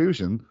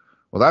Constitution,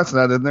 well, that's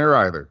not in there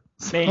either.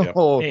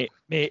 Mate,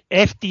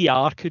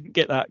 FDR couldn't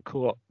get that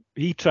court.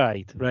 He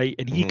tried, right?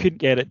 And he couldn't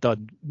get it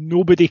done.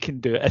 Nobody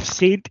can do it. If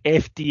Saint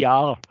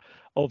FDR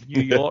of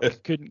New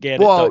York couldn't get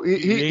it done,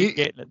 he ain't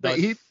getting it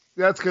done.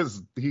 That's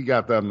because he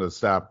got them to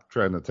stop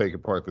trying to take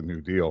apart the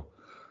New Deal.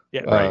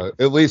 Yeah, right.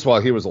 At least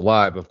while he was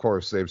alive. Of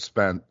course, they've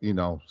spent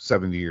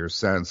 70 years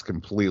since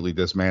completely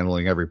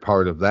dismantling every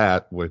part of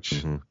that,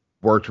 which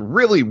worked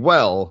really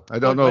well. I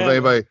don't know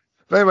if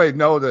anybody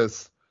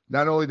noticed.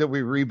 Not only did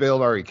we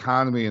rebuild our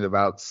economy in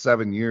about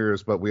 7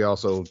 years, but we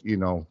also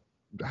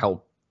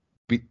helped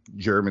beat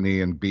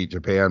Germany and beat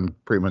Japan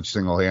pretty much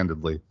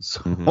single-handedly.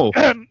 So the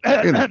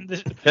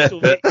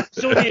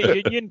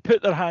Soviet Union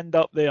put their hand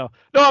up there.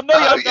 No, I'm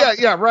not. Right.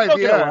 Yeah,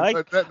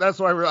 that's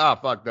why we're.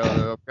 Fuck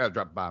no, gotta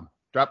drop bomb.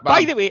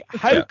 By the way,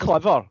 how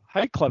clever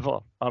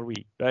are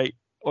we, right?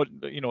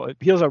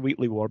 Here's our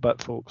weekly war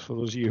bit, folks, for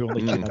those of you who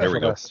only tune in for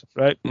this,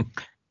 right?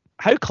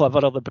 How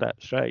clever are the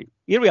Brits, right?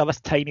 Here we are, this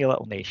tiny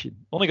little nation,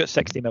 only got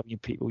 60 million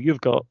people. You've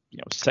got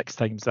 6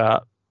 times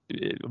that.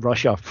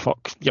 Russia,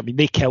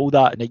 they killed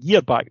that in a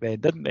year back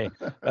then, didn't they?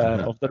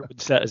 Of their own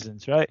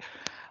citizens, right?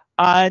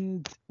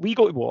 And we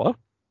go to war,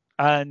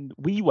 and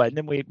we win,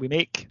 and we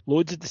make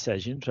loads of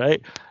decisions,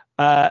 right?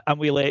 And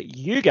we let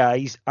you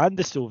guys and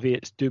the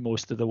Soviets do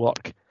most of the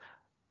work.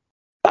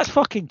 That's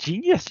fucking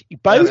genius. You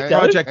bow down.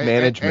 Project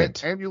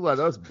management. And you let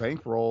us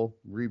bankroll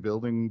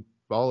rebuilding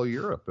all of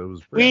Europe. It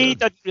was we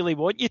didn't really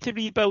want you to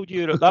rebuild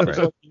Europe. That was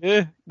on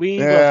you. We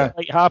were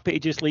happy to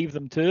just leave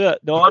them to it.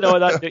 No,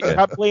 you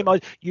can't blame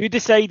us. You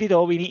decided,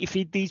 we need to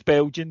feed these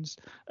Belgians.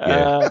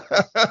 That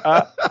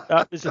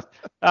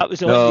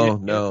was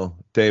no,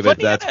 David.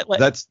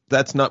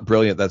 That's not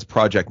brilliant. That's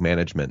project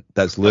management.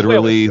 That's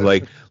literally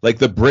like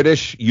the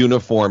British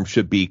uniform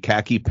should be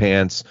khaki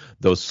pants,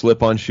 those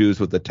slip-on shoes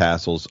with the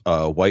tassels,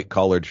 a white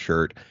collared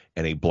shirt,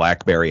 and a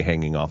BlackBerry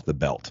hanging off the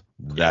belt.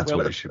 That's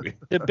what it should be.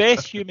 The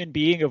best human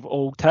being of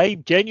all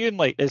time,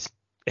 genuinely, is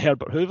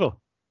Herbert Hoover,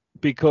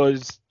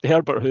 because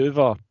Herbert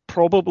Hoover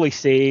probably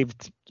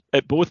saved,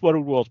 at both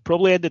World Wars,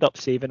 probably ended up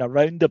saving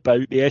around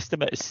about, the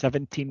estimate is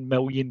 17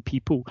 million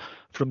people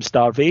from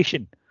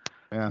starvation.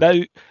 Yeah.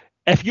 Now,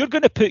 if you're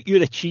going to put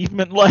your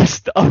achievement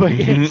list up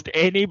against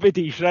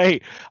anybody's,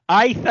 right,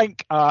 I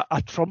think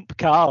a trump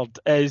card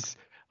is,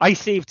 I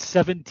saved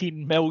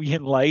 17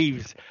 million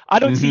lives. I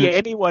don't see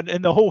anyone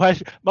in the whole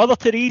history. Mother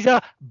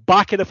Teresa,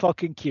 back in the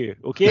fucking queue,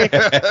 okay?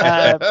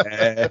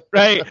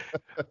 Right.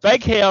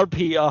 Big Herb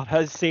here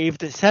has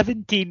saved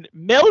 17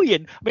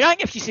 million. I mean, I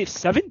think if you save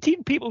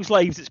 17 people's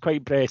lives, it's quite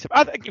impressive.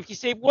 I think if you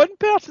save one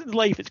person's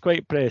life, it's quite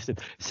impressive.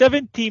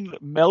 17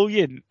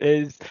 million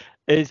is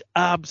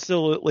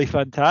absolutely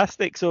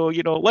fantastic. So,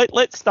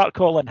 let's start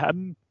calling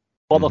him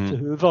Mother to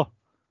Hoover.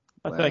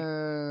 I think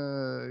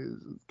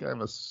kind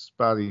of a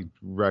spotty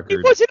record.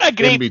 It wasn't a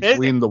great in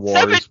between the wars.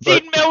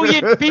 17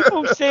 million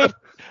people saved.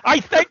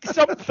 I think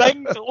some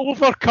things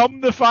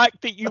overcome the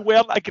fact that you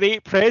weren't a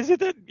great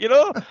president.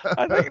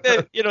 I think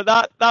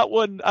that that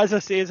one, as I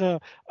say, is a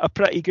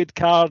pretty good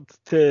card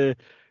to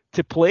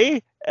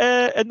play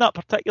in that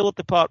particular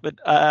department.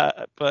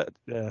 But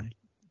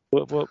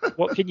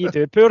what can you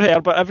do? Poor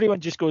Herbert. Everyone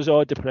just goes,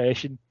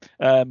 depression,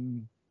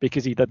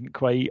 because he didn't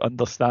quite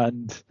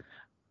understand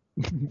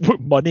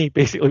money,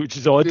 basically, which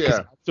is odd because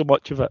so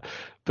much of it.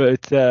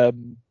 But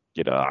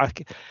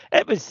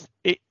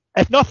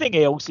if nothing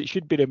else, it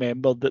should be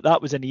remembered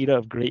that was an era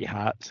of great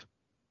hats.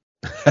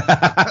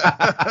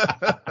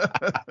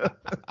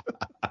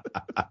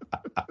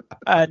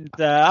 And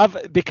I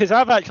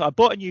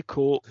bought a new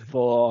coat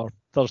for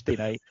Thursday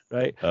night,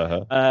 right?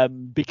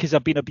 Because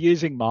I've been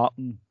abusing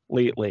Martin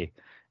lately.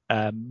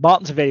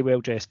 Martin's a very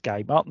well dressed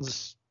guy.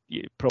 Martin's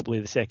probably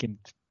the second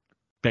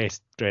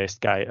best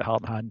dressed guy at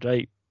Heart and Hand,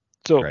 right?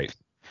 So,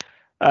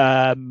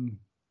 the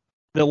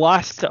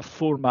last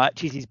 4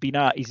 matches he's been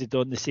at, he's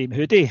done the same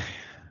hoodie.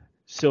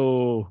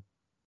 So,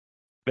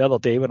 the other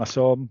day when I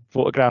saw him,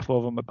 photograph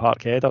of him at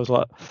Parkhead, I was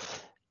like,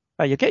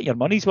 you're getting your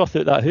money's worth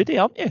out of that hoodie,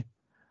 aren't you?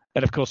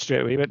 And of course,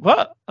 straight away he went,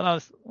 what? And I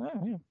was,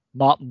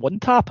 Martin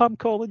One Tap, I'm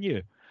calling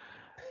you.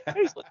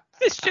 He's like,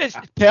 it's just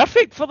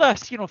perfect for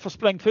this, for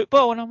spring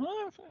football. And I'm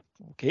like,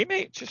 okay,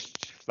 mate, just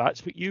if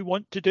that's what you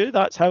want to do,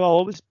 that's how I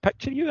always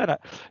picture you in it.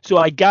 So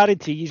I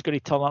guarantee he's going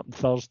to turn up on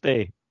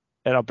Thursday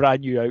in a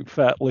brand new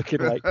outfit,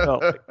 looking like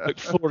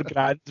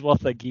 $4,000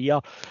 worth of gear.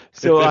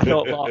 So I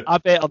thought, well, I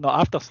better not,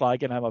 after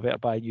slagging him, I better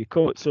buy a new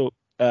coat. So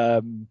I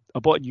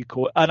bought a new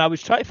coat, and I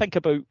was trying to think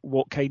about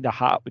what kind of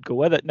hat would go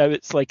with it. Now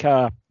it's like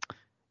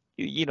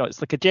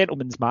it's like a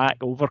gentleman's Mac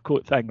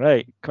overcoat thing,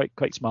 right?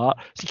 Quite smart.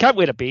 So you can't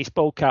wear a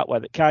baseball cap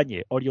with it, can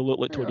you? Or you'll look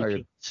like Tony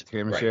Keats.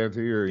 Tam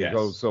Shanty, or you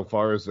go so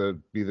far as to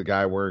be the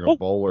guy wearing a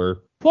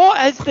bowler.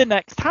 What is the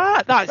next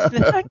hat? That's the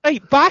thing.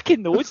 Right, back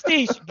in those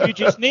days, you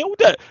just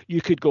nailed it.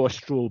 You could go a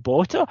straw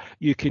boater.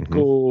 You could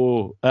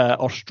go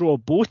or straw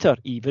boater,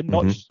 even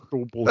not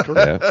straw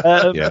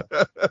boater.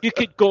 You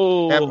could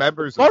go. And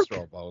members of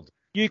straw boat.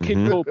 You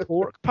could go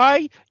pork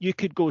pie. You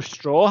could go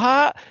straw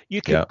hat.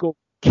 You could go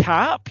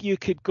cap. You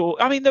could go.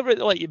 I mean, there were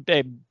like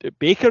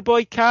Baker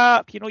Boy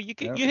cap. You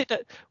hit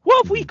it.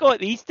 What have we got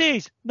these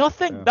days?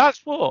 Nothing. Yeah. That's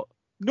what.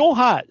 No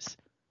hats.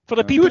 For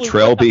the people who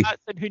want the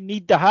hats and who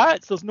need the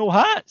hats, there's no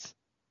hats.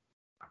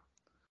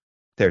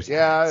 There's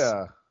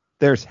hats.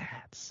 There's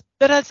hats.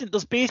 There isn't.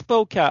 There's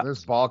baseball caps.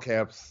 There's ball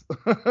caps.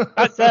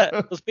 That's it.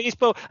 There's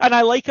baseball, and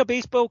I like a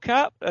baseball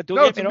cap. Don't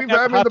No, get me to be wrong, fair,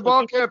 I I'm mean, the happily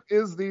ball people- cap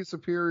is the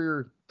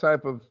superior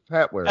type of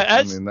hat wear.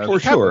 It is, I mean, For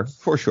sure. It's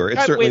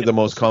Can't certainly wait the to-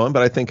 most common,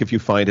 but I think if you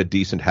find a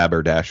decent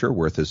haberdasher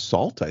worth his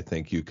salt, I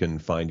think you can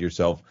find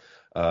yourself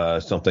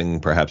something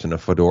perhaps in a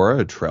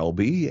fedora, a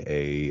trilby,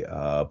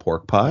 a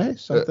pork pie,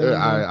 something.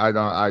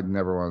 I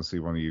never want to see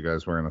one of you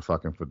guys wearing a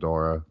fucking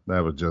fedora.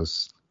 That would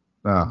just,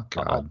 oh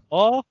god.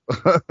 Oh,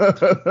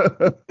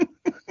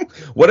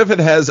 What if it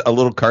has a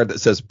little card that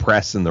says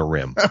press in the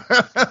rim?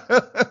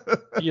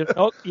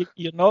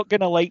 you're not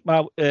gonna like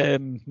my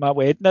my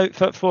wedding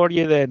outfit for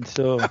you then.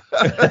 So Are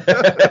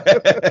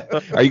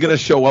you going to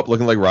show up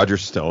looking like Roger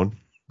Stone?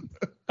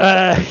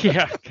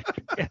 yeah.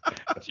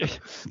 He's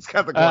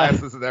got the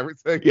glasses and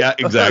everything. Yeah,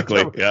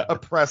 exactly. Yeah. A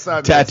press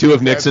on Tattoo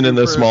of Nixon in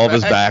the for small of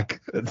his back.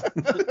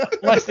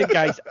 Listen,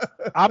 guys,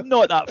 I'm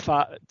not that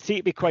fat. See,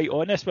 to be quite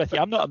honest with you,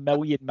 I'm not a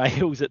million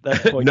miles at this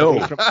point. No,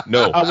 away from,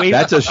 no. away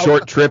That's from- a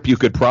short trip you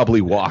could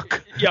probably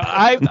walk. Yeah,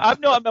 I'm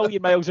not a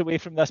million miles away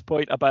from this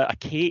point about a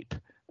cape,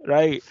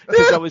 right?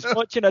 Because I was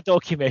watching a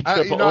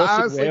documentary about Orson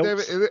honestly,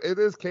 Welles. David, it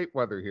is Cape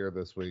weather here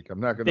this week. I'm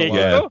not going to There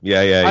lie. you go.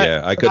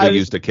 Yeah. I could I have was-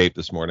 used a cape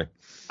this morning.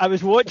 I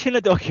was watching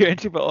a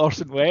documentary about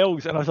Orson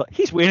Welles, and I was like,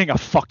 he's wearing a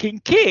fucking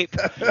cape.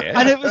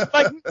 And it was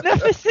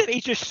magnificent.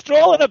 He's just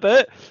strolling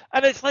about,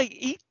 and it's like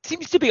he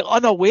seems to be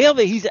unaware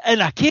that he's in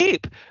a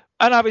cape.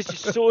 And I was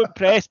just so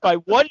impressed by,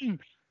 one,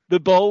 the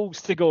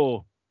balls to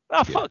go,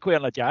 fuck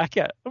wearing a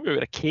jacket. I'm going to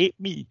wear a cape,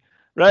 me.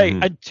 Right.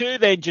 Mhm. And two,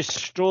 then just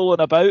strolling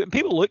about, and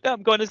people looked at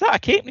him going, is that a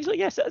cape? And he's like,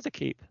 yes, it is a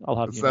cape. I'll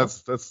have you know.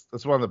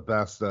 That's one of the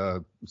best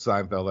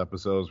Seinfeld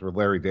episodes where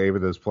Larry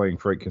David is playing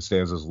Frank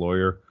Costanza's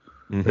lawyer.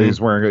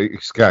 Mhm.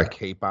 He's got a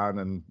cape on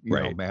in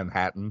Right.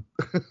 Manhattan.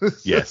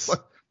 Yes. Like,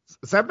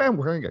 is that man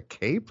wearing a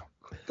cape?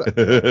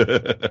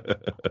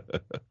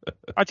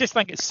 I just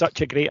think it's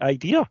such a great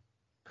idea.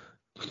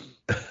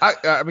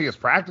 I mean, it's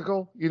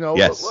practical,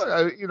 Yes. Look,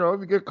 if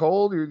you get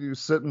cold, you're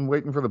sitting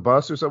waiting for the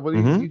bus or something.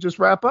 Mhm. You just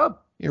wrap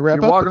up. You wrap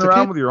You're up. walking It's a around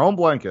cape. with your own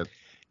blanket.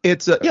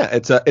 It's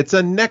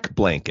a neck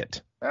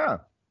blanket. Yeah.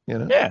 You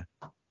know. Yeah.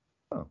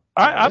 Oh,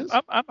 I'm it is.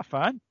 a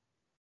fan.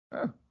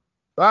 Yeah.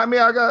 I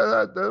mean, I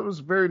got that was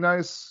very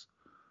nice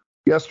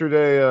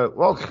yesterday.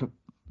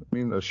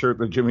 The shirt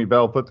that Jimmy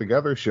Bell put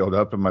together showed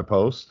up in my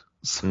post.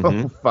 So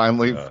Mhm.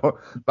 finally,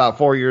 about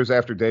 4 years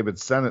after David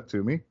sent it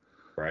to me.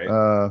 Right.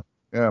 So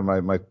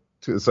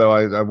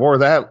I wore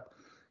that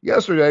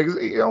yesterday because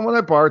when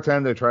I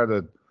bartend, I try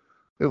to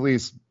at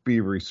least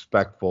be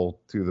respectful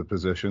to the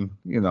position.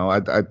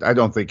 I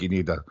don't think you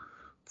need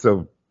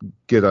to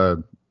get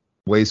a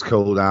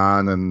waistcoat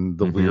on and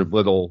the Mhm. weird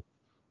little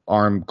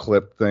arm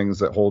clip things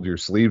that hold your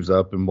sleeves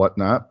up and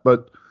whatnot.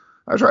 But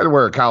I try to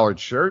wear a collared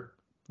shirt,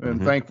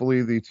 and Mhm.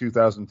 thankfully the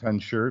 2010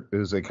 shirt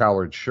is a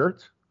collared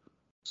shirt.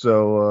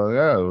 So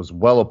it was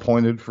well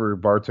appointed for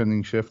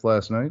bartending shift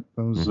last night.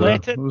 It was,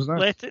 it was nice.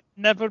 Let it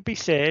never be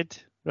said,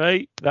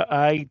 right, that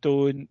I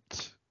don't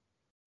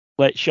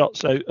let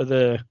shirts out of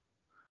the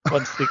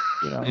once they,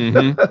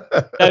 Mhm.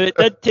 Now, it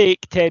did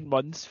take 10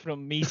 months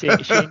from me saying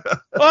to Shane,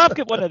 I've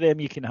got one of them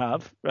you can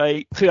have,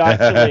 right, to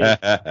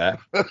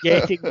actually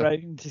getting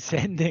round to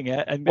sending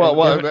it. And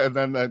and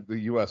then the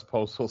U.S.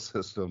 postal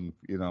system,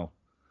 But Yeah,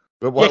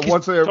 'cause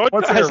once they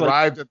Todd has,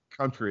 arrived in the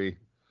country,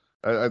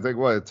 I think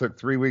it took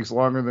 3 weeks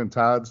longer than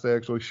Todd's to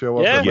actually show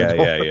up. Yeah. at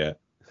my door.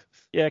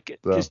 Yeah,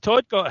 because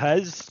Todd got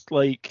his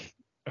like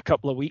a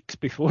couple of weeks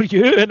before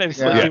you, and it was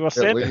like Yeah, they were at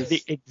sent least.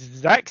 the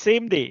exact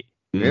same day.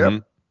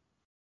 Mhm.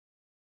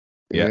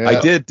 Yeah,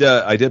 I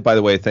did. By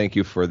the way, thank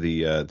you for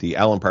the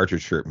Alan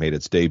Partridge shirt. Made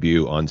its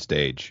debut on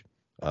stage.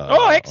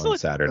 Excellent. On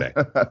Saturday.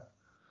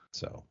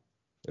 So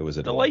it was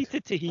a delight.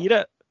 Delighted to hear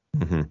it.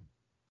 Mhm.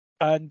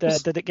 And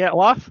did it get a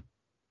laugh?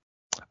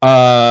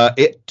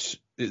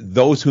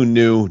 Those who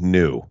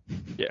knew.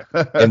 Yeah.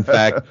 In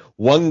fact,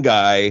 one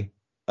guy,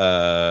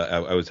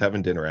 I was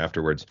having dinner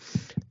afterwards,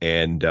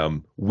 and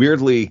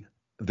weirdly,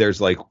 there's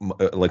like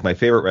my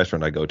favorite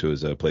restaurant I go to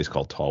is a place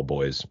called Tall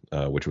Boys,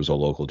 which was a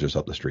local just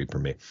up the street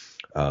from me,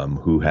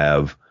 who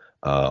have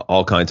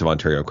all kinds of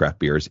Ontario craft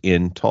beers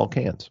in tall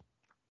cans,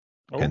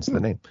 hence the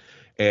name.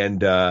 And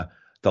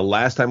the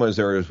last time I was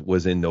there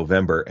was in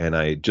November, and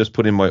I just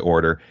put in my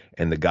order,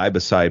 and the guy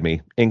beside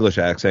me, English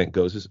accent,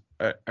 goes,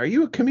 "Are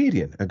you a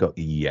comedian?" I go,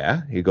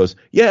 "Yeah." He goes,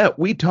 "Yeah,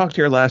 we talked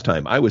here last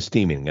time. I was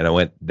steaming." And I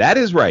went, "That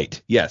is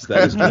right. Yes,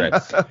 that is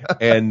correct."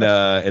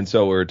 and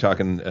so we were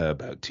talking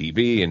about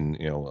TV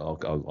and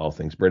all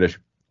things British.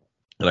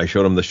 And I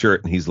showed him the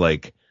shirt, and he's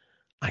like,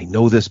 "I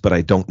know this, but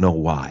I don't know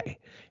why."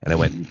 And I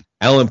went,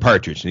 "Alan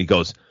Partridge," and he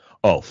goes,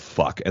 "Oh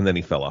fuck!" And then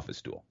he fell off his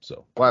stool.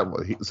 So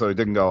So he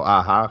didn't go,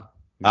 aha.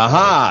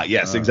 Aha!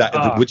 Yes, exactly.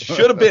 Which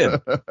should have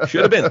been.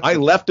 I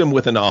left him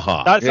with an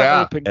aha. That's Yeah.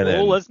 an open And then-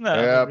 goal, isn't it? I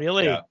mean, Yeah.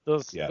 really, Yeah.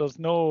 there's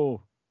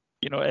no,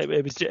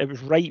 it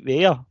was right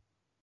there.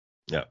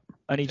 Yeah.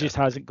 And he just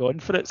hasn't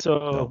gone for it.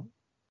 So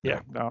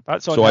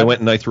that's on So I him. went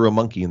and I threw a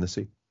monkey in the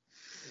sea.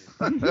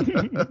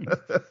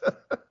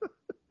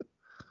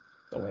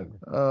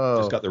 Oh,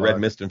 Just got the red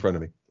mist in front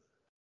of me.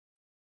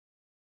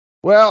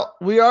 Well,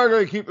 we are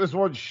going to keep this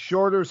one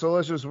shorter, so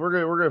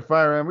we're gonna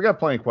fire in. We got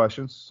plenty of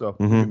questions, so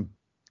we can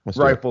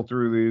rifle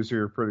through these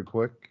here pretty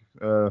quick.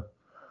 A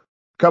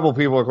couple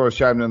people, of course,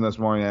 chimed in this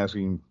morning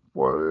asking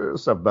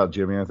stuff about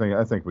Jimmy.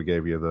 I think we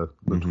gave you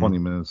the 20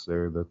 minutes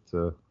there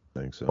that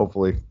think so.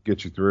 Hopefully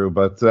get you through.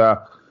 But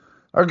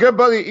our good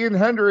buddy Ian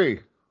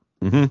Hendry,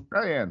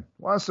 Ryan,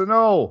 wants to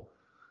know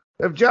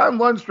if John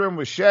Lundstrom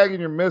was shagging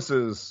your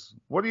missus,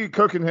 what are you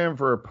cooking him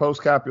for a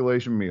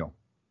post-copulation meal?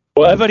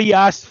 Whatever he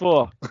asked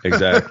for.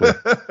 Exactly.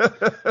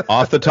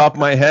 Off the top of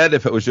my head,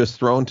 if it was just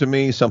thrown to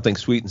me, something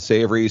sweet and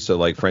savory, so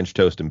like French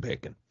toast and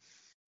bacon.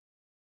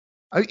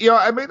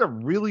 I made a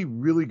really,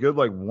 really good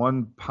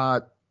one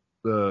pot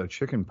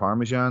chicken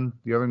parmesan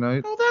the other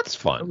night. Oh, that's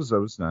fun. That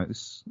was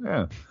nice.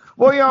 Yeah.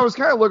 Well, I was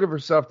kind of looking for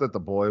stuff that the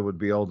boy would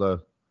be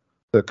able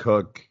to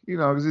cook,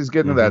 because he's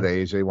getting to that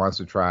age that he wants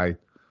to try.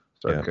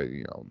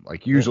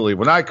 Usually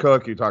when I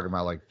cook, you're talking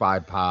about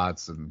 5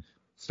 pots and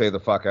stay the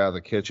fuck out of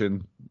the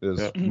kitchen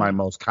is my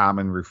most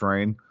common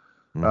refrain.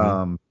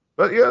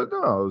 But it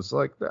was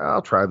like,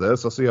 I'll try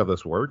this. I'll see how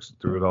this works.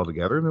 Threw it all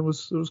together, and it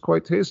was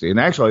quite tasty. And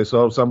actually, I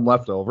still have some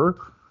left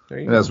over.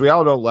 And as we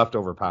all know,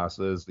 leftover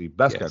pasta is the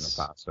best kind of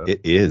pasta.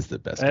 It is the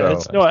best. It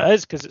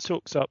is because it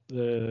soaks up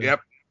the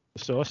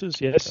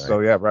sauces. Yes. So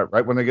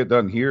right when I get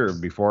done here,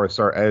 before I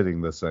start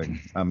editing this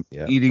thing, I'm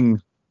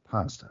eating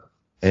pasta.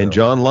 And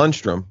John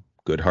Lundstrom,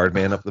 good hard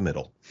man up the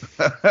middle.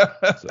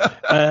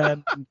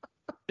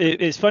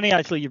 It's funny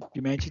actually.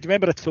 You mentioned.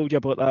 Remember I told you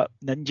about that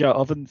ninja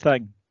oven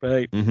thing,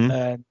 right?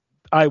 And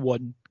I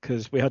won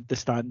because we had the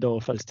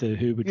standoff as to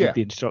who would read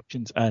the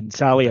instructions, and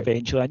Sally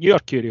eventually, I knew her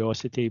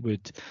curiosity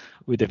would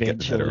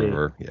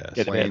eventually get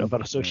the better of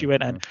her. So she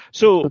went in.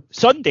 So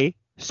Sunday,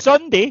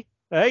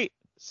 right?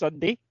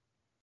 Sunday,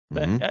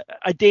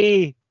 a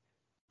day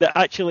that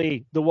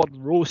actually the word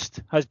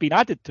roast has been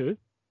added to.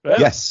 Right?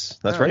 Yes,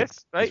 that's right.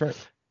 Yes, right. That's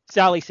right.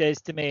 Sally says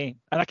to me,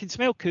 and I can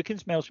smell cooking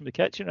smells from the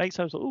kitchen, right?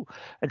 So I was like, oh.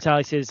 And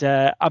Sally says,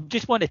 I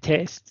just want to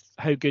test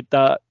how good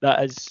that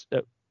is,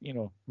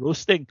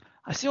 roasting.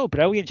 I said, oh,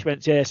 brilliant. She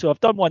went, yeah, so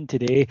I've done one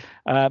today.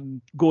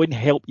 Go and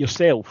help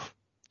yourself.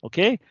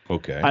 Okay?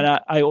 Okay.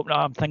 And I open up,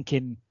 I'm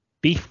thinking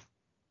beef,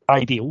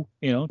 ideal,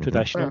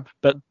 traditional.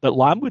 But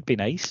lamb would be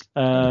nice.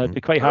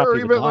 Be quite happy. Or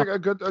with even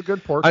that. a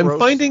good pork I'm roast.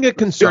 finding it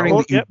concerning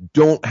that you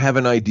don't have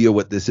an idea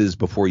what this is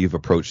before you've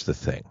approached the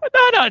thing.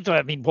 No,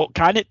 I mean, what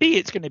can it be?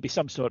 It's going to be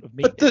some sort of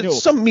meat. But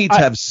some meats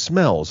have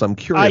smells. I'm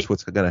curious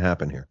what's going to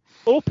happen here.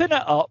 Open it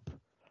up,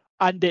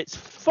 and it's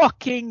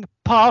fucking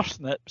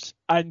parsnips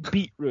and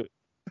beetroot.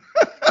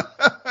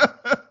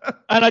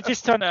 And I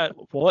just turned out,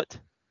 what?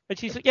 And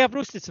she's like, yeah, I've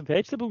roasted some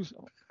vegetables.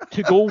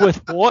 To go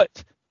with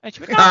what? And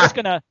she went, no, I'm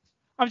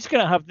just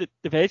gonna have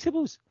the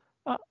vegetables.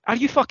 Are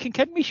you fucking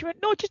kidding me? She went,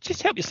 no,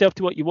 just help yourself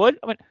to what you want.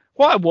 I went,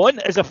 what I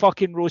want is a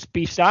fucking roast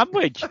beef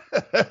sandwich.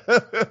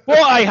 What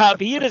I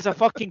have here is a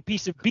fucking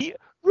piece of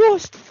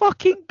roast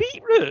fucking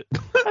beetroot.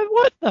 And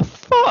what the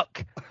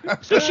fuck?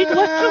 So she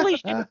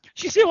literally,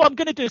 she said, well, I'm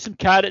going to do some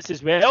carrots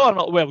as well. I'm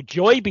like, well,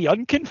 joy be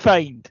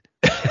unconfined.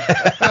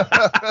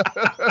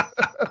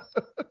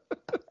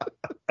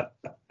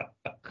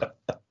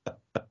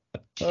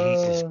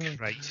 Jesus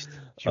Christ.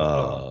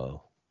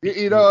 Oh.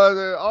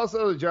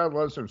 Also to John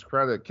Lundstrom's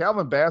credit,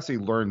 Calvin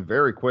Bassey learned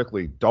very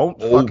quickly. Don't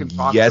fucking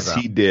talk to them.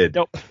 He did.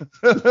 Nope.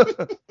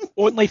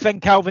 Only thing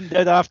Calvin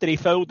did after he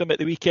fouled him at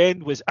the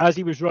weekend was, as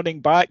he was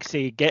running back,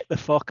 say, get the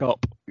fuck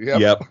up.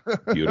 Yep.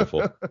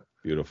 Beautiful.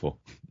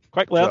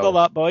 Quick learned all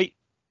that, boy.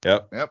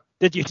 Yep.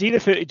 Did you see the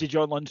footage of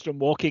John Lundstrom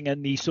walking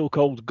in the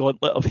so-called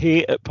gauntlet of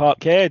hate at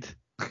Parkhead?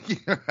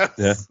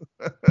 Yes.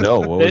 Yeah.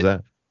 No, what was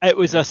that? It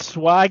was a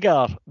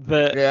swagger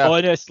that,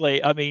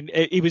 honestly, I mean,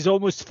 he was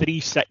almost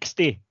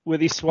 360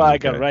 with his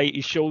swagger, right?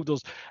 His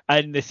shoulders,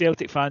 and the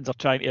Celtic fans are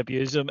trying to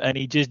abuse him, and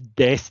he just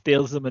death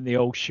stares them, and they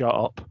all shut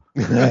up.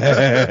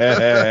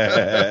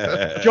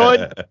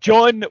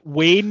 John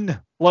Wayne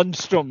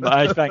Lundstrom,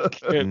 I think,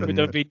 would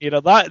have been,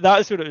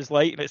 that's what it was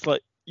like, and it's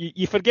like,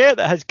 you forget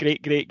that his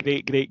great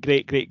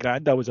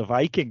granddad was a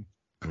Viking.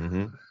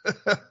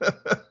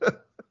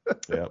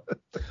 Yeah.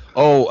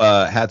 Oh,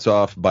 hats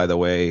off, by the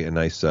way. A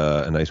nice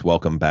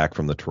welcome back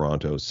from the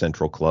Toronto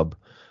Central Club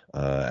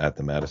at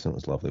the Madison. It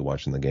was lovely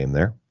watching the game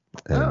there.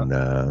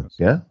 And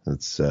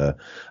it's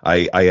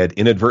I had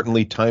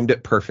inadvertently timed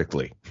it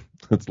perfectly.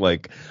 It's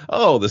like,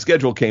 oh, the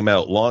schedule came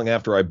out long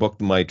after I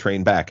booked my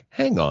train back.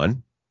 Hang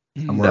on.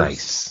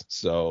 Nice.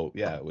 So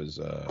yeah, it was.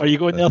 Are you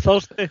going there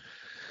Thursday?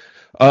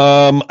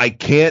 I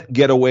can't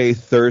get away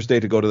Thursday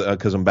to go to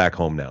because I'm back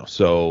home now.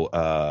 So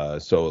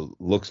it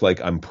looks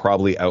like I'm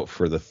probably out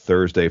for the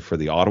Thursday for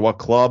the Ottawa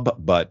club,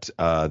 but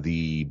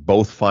the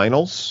both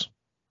finals,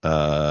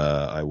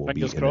 I will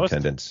be in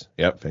attendance.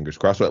 Yep, fingers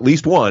crossed. So at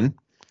least one,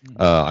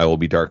 I will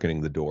be darkening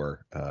the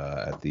door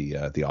at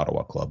the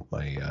Ottawa club,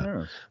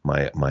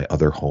 my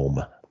other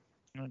home.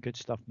 Oh, good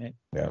stuff, mate.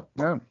 Yeah.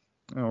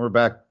 We're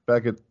back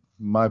at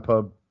my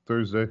pub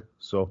Thursday,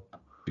 so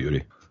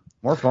beauty.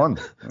 More fun.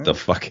 The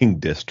fucking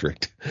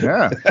district.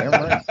 Yeah.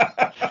 Right.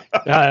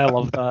 Yeah, I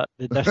love that.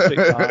 The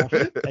district bar.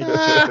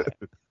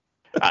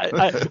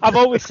 I've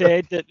always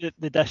said that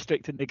the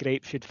district and the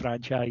grape should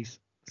franchise.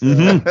 So,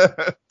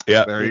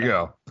 Yeah, there you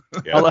go.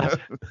 Yeah.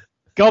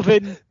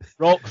 Govan,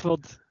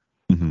 Rockford,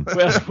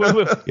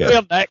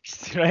 we're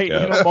next, right?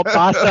 Yeah. You know,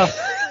 Mombasa.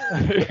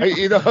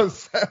 You know,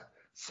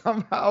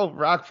 somehow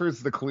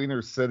Rockford's the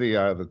cleaner city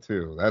out of the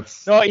two.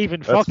 That's not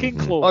even fucking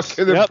close.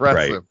 Fucking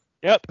impressive. Right.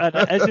 Yep, and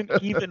it isn't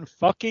even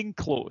fucking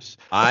close.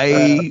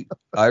 I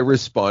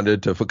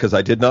responded to, because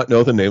I did not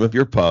know the name of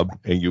your pub,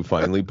 and you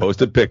finally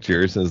posted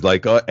pictures, and it's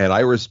like, and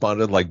I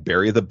responded like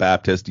Barry the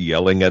Baptist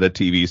yelling at a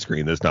TV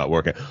screen that's not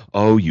working.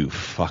 Oh, you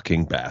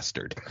fucking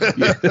bastard!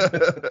 Speaking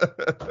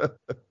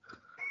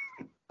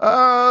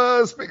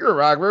of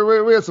rock,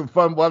 we had some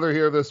fun weather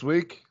here this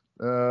week.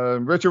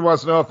 Richard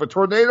wants to know if a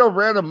tornado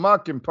ran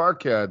amok in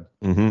Parkhead,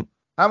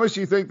 how much do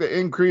you think the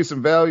increase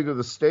in value to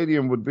the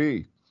stadium would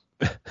be?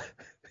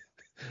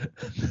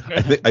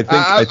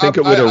 I think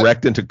it would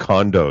erect into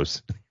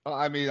condos.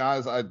 I mean,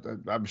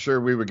 I'm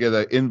sure we would get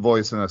an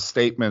invoice and a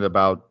statement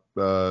about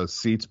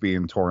seats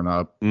being torn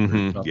up. Yeah,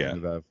 to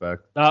that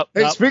effect.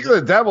 Hey, speaking of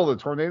the devil, the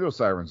tornado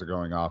sirens are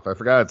going off. I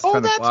forgot it's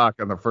 10 o'clock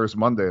on the first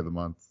Monday of the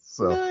month.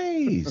 So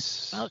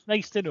nice. That's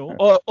nice to know.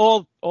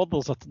 Or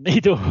there's a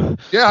tornado.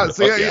 Yeah,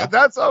 see, yeah.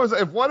 That's always,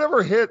 if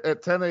whatever hit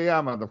at 10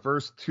 a.m. on the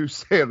first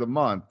Tuesday of the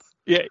month,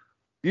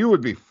 you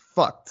would be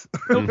fucked.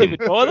 Nobody would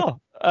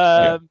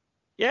bother.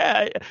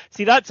 Yeah,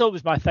 see, that's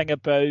always my thing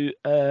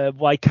about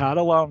why car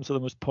alarms are the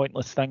most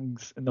pointless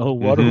things in the whole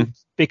world.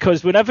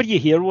 Because whenever you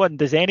hear one,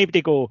 does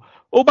anybody go,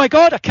 "Oh my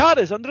God, a car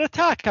is under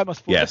attack, I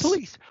must phone the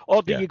police"?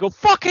 Or do you go,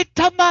 "Fucking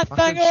turn that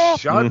thing off"?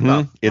 Shut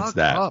up. It's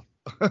that.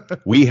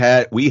 we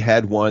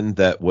had one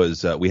that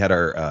was we had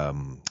our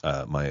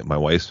my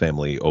wife's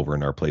family over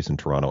in our place in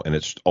Toronto, and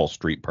it's all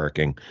street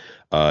parking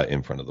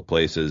in front of the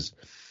places,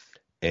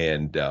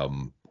 and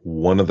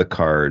one of the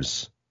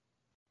cars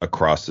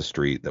across the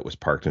street that was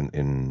parked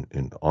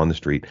in on the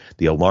street,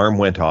 the alarm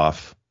went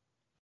off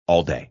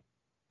all day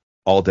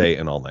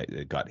and all night.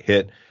 It got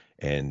hit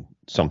and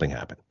something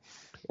happened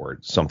or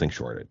something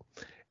shorted,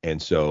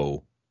 and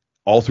so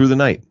all through the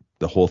night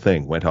the whole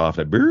thing went off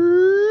and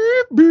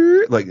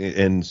like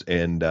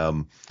and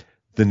the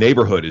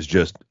neighborhood is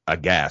just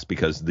aghast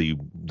because the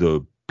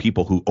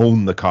people who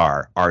own the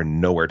car are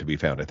nowhere to be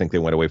found. I think they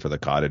went away for the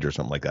cottage or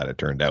something like that, it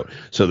turned out.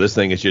 So this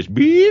thing is just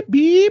beep,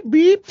 beep,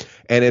 beep.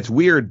 And it's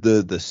weird.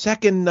 The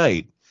second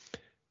night,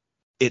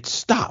 it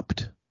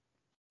stopped.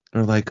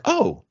 They're like,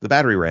 oh, the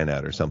battery ran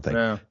out or something.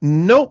 Yeah.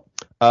 Nope.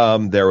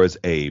 There was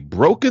a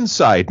broken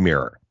side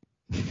mirror.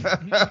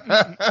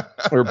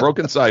 Or a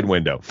broken side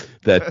window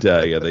that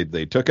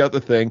they took out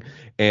the thing,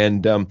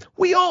 and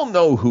we all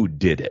know who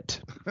did it.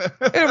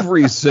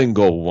 Every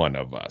single one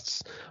of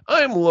us.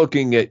 I'm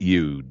looking at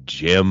you,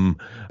 Jim,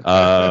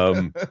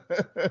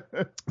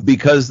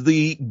 because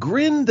the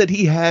grin that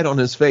he had on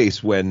his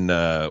face when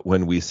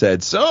we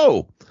said,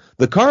 so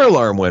the car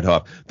alarm went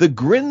off, the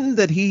grin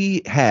that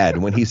he had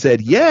when he said,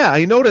 yeah,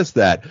 I noticed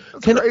that,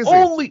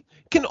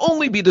 can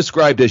only be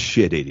described as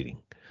shit eating.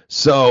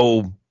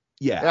 So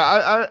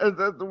yeah, I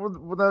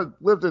when I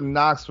lived in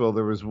Knoxville,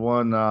 there was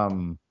one.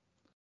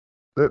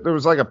 There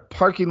was like a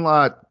parking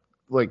lot,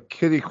 like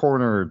kitty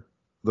corner,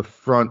 the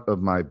front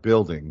of my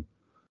building,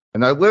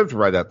 and I lived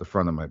right at the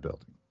front of my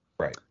building.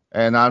 Right.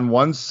 And on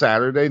one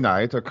Saturday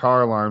night, a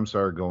car alarm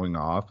started going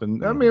off,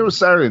 and I mean it was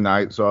Saturday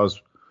night, so I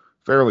was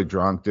fairly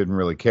drunk, didn't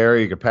really care.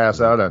 You could pass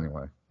out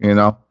anyway, you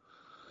know.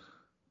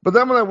 But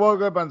then when I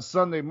woke up on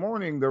Sunday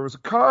morning, there was a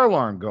car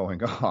alarm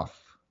going off.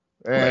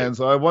 And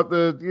so I went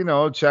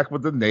to, check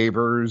with the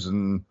neighbors,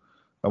 and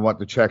I went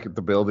to check at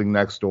the building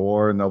next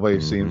door, and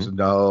nobody seems to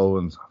know.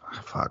 And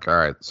fuck, all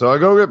right. So I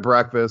go get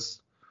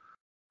breakfast,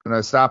 and I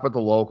stop at the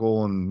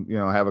local and,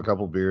 have a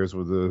couple beers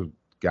with the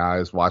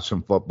guys, watch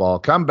some football,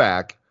 come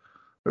back.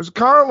 There's a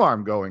car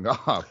alarm going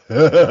off.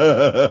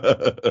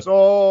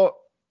 So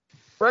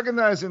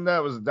recognizing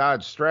that was a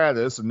Dodge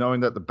Stratus and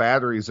knowing that the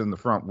battery's in the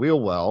front wheel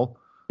well,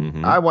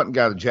 I went and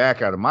got a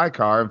jack out of my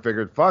car and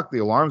figured, fuck, the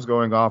alarm's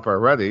going off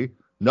already.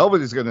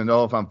 Nobody's going to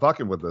know if I'm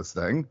fucking with this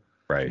thing.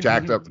 Right.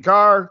 Jacked up the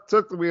car,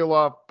 took the wheel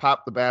off,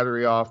 popped the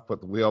battery off, put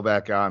the wheel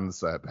back on, and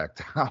set it back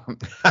down.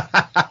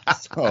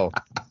 So,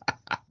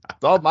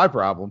 solved my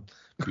problem.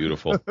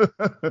 Beautiful. See,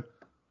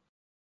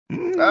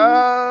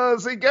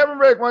 Kevin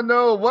Rick want to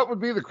know, what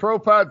would be the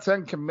CROpod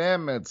 10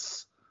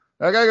 Commandments?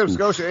 I got to give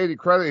Scotia 80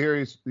 credit here.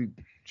 He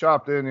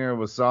chopped in here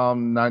with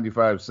Psalm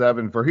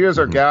 95:7. For he is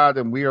our God,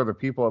 and we are the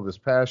people of his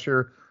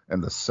pasture,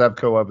 and the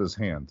Sevco of his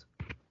hand.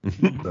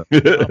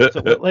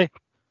 Absolutely.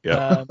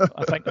 Yeah.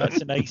 I think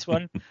that's a nice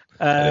one.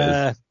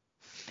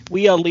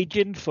 We are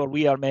legion, for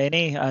we are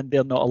many, and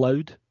they're not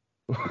allowed.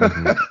 Would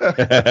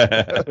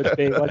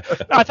be one.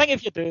 No, I think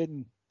if you're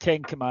doing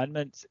 10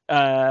 Commandments,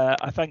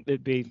 I think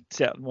there'd be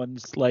certain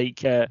ones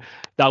like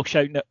thou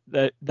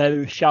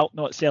shalt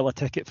not sell a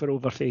ticket for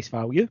over face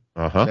value.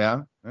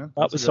 Yeah,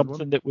 that was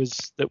something that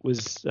was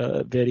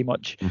very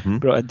much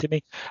brought into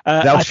me.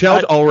 Thou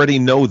shalt already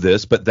know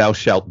this, but thou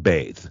shalt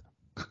bathe.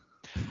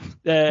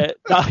 Thou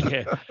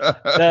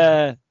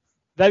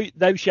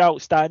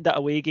shalt stand at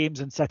away games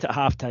and sit at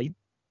half time.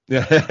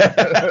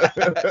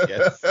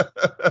 Yes.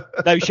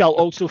 Thou shalt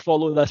also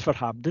follow this for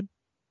Hampden.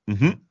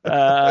 Mm-hmm.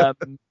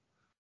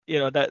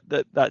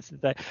 That's the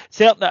thing.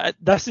 Certainly,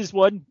 this is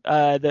one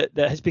that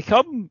has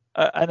become,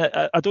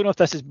 and I don't know if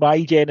this is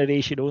my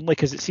generation only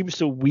because it seems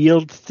so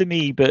weird to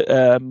me, but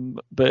I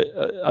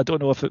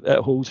don't know if it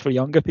holds for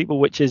younger people,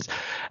 which is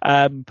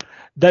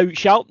thou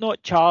shalt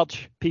not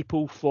charge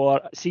people for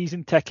a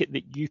season ticket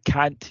that you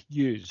can't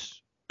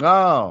use.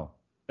 Oh,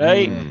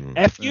 right. Mm.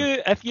 If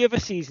you have a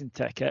season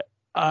ticket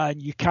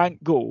and you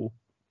can't go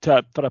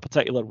for a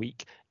particular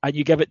week, and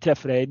you give it to a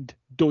friend,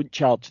 don't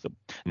charge them.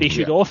 They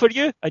should offer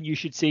you, and you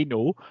should say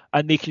no,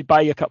 and they could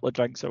buy you a couple of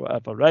drinks or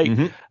whatever, right?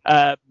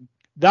 Mm-hmm.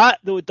 That,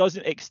 though,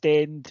 doesn't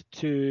extend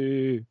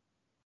to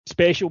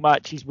special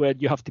matches where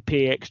you have to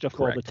pay extra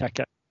for the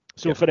ticket.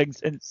 So, for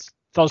instance,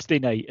 Thursday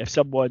night, if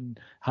someone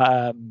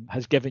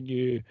has given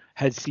you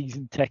his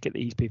season ticket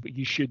that he's paid for,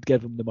 you should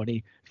give him the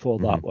money for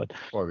that one.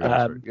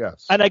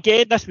 Yes. And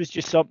again, this was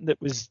just something that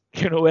was,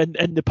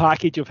 in the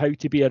package of how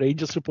to be a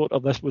Rangers supporter.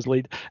 This was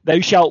laid.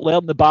 Thou shalt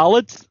learn the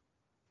ballads.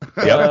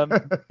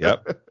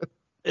 Yep.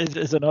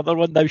 Is another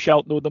one. Thou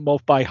shalt know them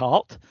off by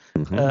heart.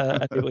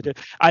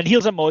 And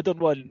here's a modern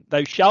one.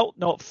 Thou shalt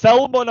not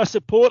film on a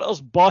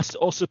supporters bus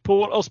or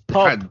supporters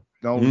pub.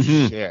 No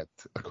shit.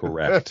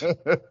 Correct.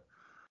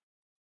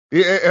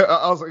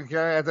 Also, can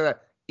I add to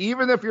that?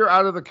 Even if you're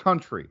out of the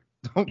country,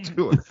 don't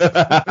do it.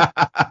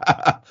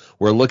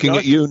 We're looking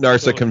at you,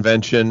 Narsa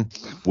Convention.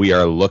 We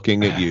are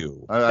looking at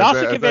you.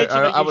 Narsa Convention.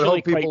 I would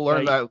hope people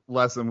learn that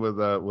lesson with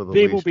a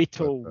They leash, will be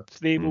told.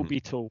 They will be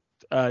told.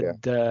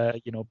 And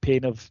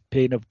pain of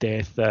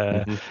death.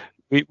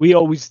 We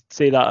always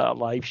say that at our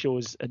live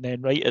shows, and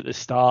then right at the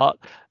start,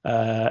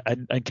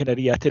 and kind of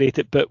reiterate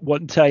it. But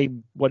one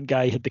time, one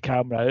guy had the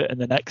camera out, and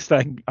the next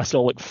thing I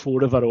saw like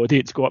 4 of our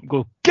audience go up and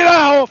go, "Get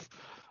off!"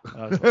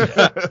 I was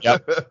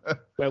like,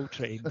 well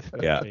trained.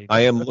 I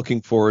am looking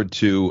forward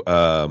to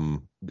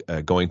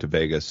going to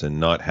Vegas and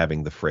not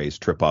having the phrase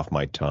trip off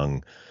my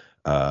tongue.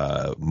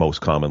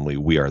 Most commonly,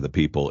 "We are the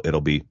people." It'll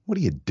be, "What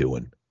are you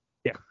doing?"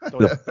 Yeah,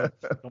 don't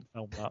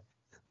film that.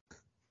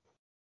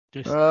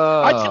 Just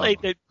actually,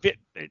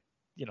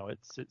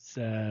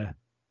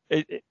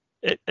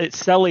 it's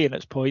silly and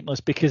it's pointless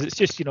because it's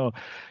just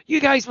you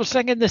guys were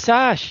singing the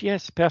sash.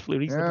 Yes, perfectly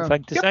reasonable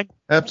thing to sing.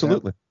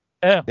 Absolutely.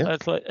 Yeah.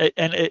 That's like,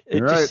 and it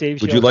just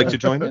saves. Would you like to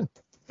join in?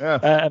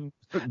 Yeah.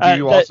 Do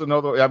you also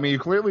know the? I mean, you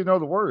clearly know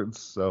the words.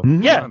 So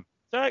yeah.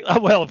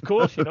 Well, of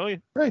course,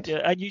 right.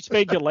 Yeah, and you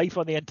spend your life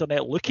on the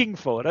internet looking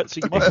for it,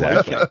 so you must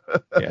like it.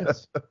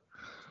 Yes.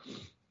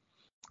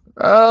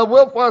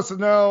 Wilf wants to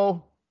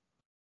know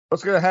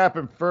what's going to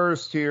happen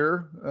first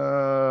here.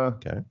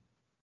 Okay.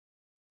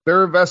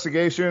 Their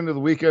investigation into the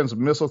weekend's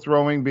missile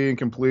throwing being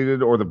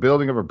completed or the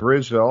building of a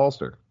bridge to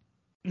Ulster.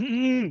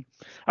 I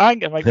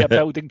think it might be a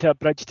building to a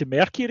bridge to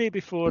Mercury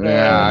before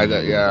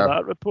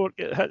that report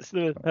hits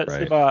the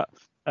mat.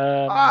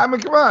 I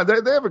mean, come on.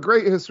 They have a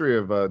great history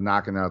of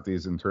knocking out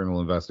these internal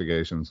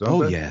investigations.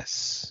 Don't they?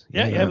 Yes.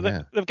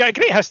 They've got a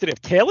great history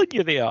of telling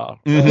you they are.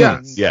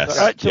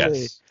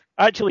 Yes.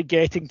 Actually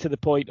getting to the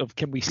point of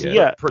can we see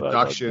it?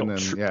 Production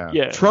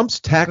Trump's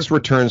tax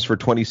returns for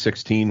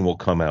 2016 will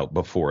come out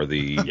before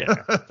the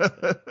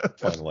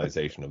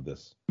finalization of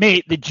this.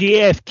 Mate, the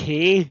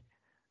JFK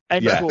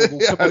info will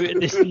come out in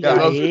the CIA.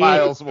 Those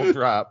files will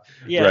drop.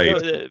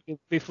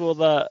 Before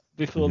that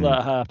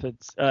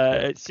happens.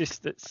 It's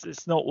just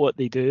it's not what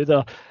they do.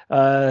 They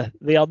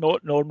are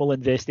not normal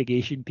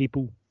investigation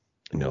people.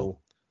 No.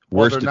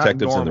 Worst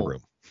detectives in the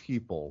room.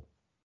 People.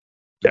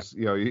 Just,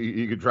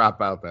 you could drop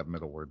out that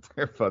middle word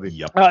there, buddy.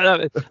 Yep.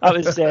 That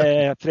was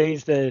a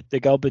phrase the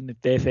Gub and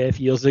the FF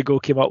years ago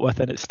came up with,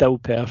 and it's still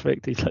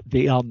perfect. It's like,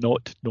 they are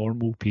not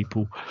normal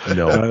people.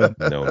 No.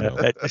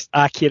 Just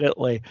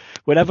accurately,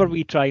 whenever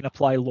we try and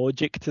apply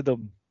logic to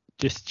them,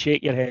 just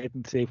shake your head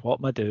and say, "What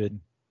am I doing?"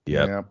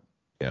 Yeah.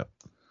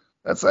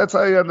 That's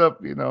how you end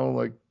up,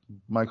 like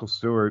Michael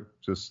Stewart,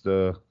 just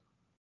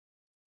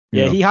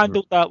he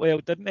handled that well,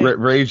 didn't he?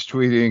 Rage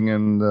tweeting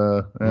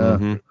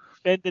and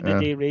spending the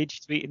day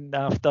rage tweeting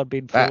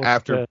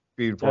after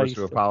being forced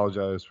to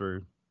apologize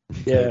for.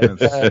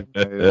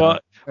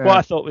 What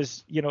I thought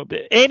was,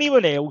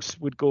 anyone else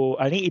would go,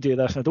 I need to do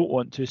this, and I don't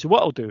want to. So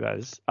what I'll do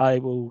is I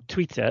will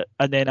tweet it,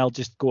 and then I'll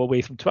just go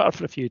away from Twitter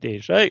for a few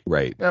days, right?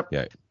 Right. Yep.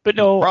 Yeah. But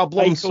no,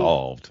 problem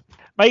solved.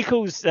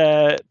 Michael's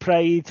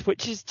pride,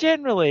 which is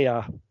generally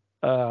an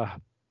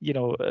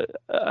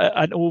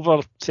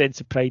over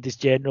sense of pride, is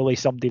generally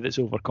somebody that's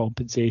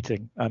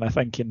overcompensating, and I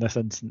think in this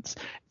instance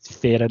it's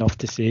fair enough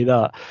to say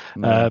that.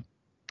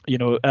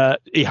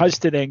 He has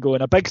to then go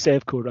in a big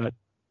Sevco rant,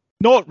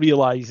 not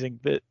realising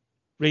that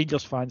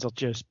Rangers fans are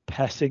just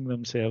pissing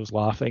themselves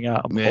laughing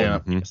at him. Yeah.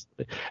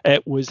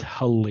 It was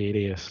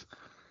hilarious.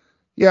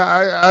 Yeah,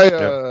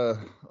 I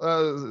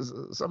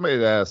somebody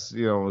had asked,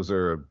 was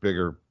there a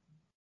bigger,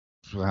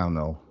 I don't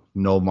know,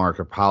 no mark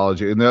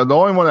apology? And the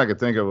only one I could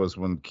think of was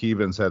when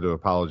Keevans had to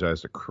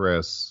apologize to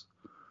Chris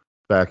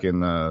back in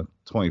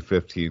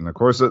 2015. Of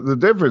course, the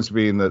difference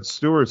being that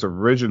Stewart's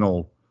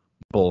original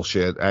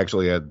bullshit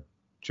actually had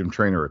gym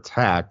trainer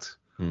attacked.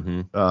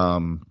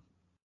 Mm-hmm.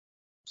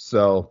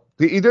 So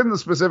he didn't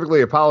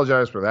specifically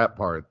apologize for that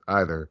part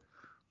either,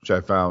 which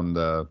I found,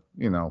 I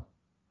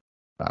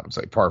would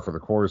say par for the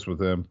course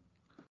with him.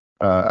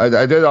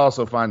 I did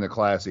also find it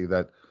classy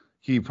that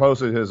he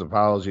posted his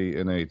apology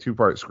in a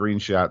 2-part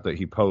screenshot that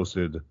he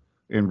posted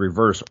in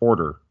reverse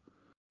order.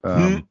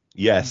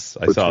 Yes,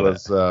 I saw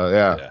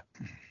that.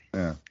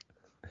 Yeah.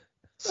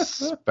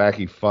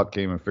 Spacky fuck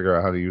came and figured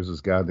out how to use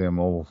his goddamn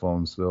mobile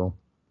phone still.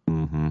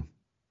 Mm-hmm.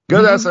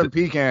 Good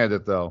SMP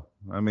candidate, though.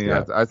 I mean,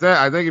 Yeah. I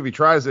think if he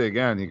tries it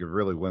again, he could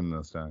really win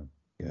this time.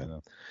 Yeah. You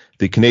know?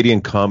 The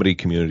Canadian comedy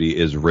community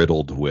is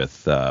riddled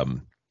with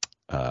the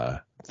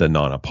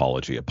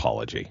non-apology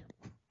apology.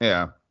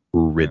 Yeah.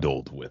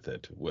 Riddled with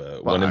it.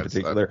 One in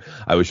particular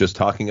I was just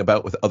talking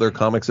about with other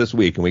comics this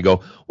week, and we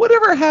go,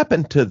 whatever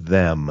happened to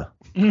them?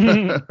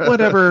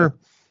 Whatever.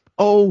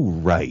 Oh,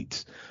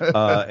 right.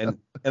 And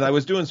I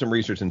was doing some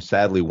research, and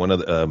sadly, one of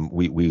the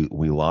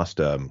we lost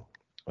a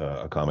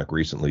comic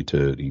recently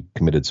he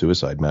committed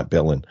suicide, Matt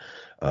Billin.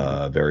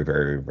 Very,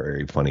 very,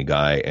 very funny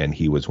guy, and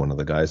he was one of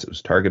the guys that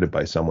was targeted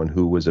by someone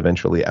who was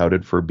eventually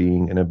outed for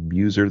being an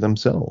abuser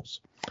themselves.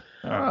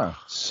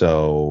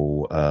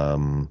 So,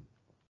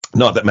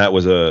 not that Matt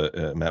was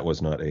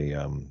not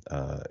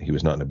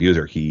an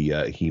abuser.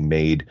 He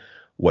made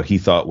what he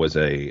thought was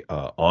a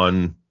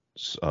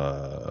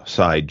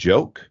side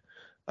joke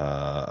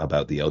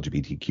about the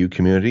LGBTQ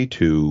community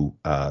to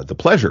the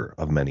pleasure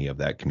of many of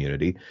that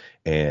community.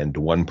 And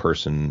one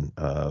person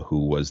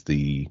who was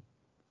the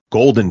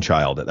golden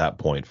child at that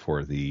point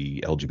for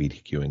the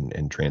LGBTQ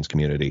and trans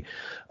community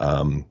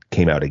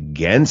came out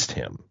against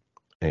him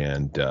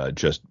and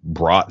just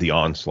brought the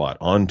onslaught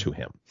onto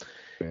him.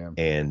 Damn.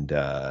 And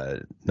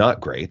not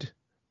great.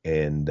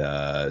 And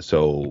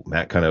so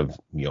Matt kind of,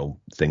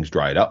 things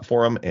dried up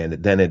for him. And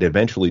then it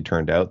eventually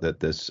turned out that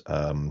this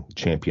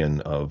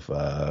champion of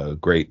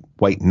great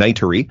white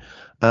knightery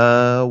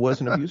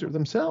was an abuser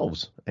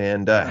themselves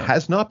and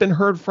has not been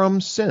heard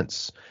from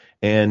since.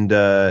 And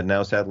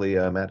now, sadly,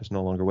 Matt is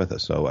no longer with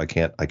us. So I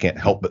can't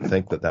help but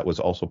think that was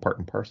also part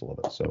and parcel of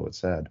it. So it's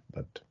sad.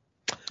 But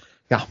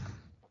yeah.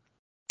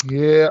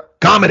 Yeah.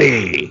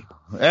 Comedy.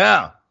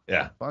 Yeah.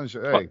 Yeah. Fun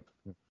shit. Hey.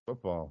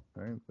 Football.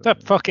 Right? It's a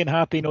fucking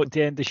happy note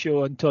to end the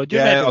show on, Todd.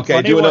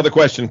 Okay, do another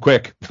question,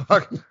 quick.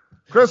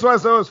 Chris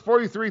West, though, is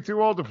 43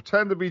 too old to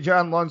pretend to be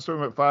John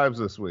Lundstrom at 5s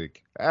this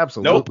week?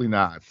 Absolutely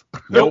not.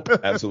 Nope,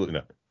 absolutely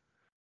not.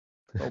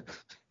 Nope.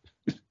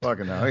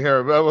 Fucking no.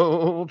 Here,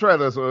 we'll try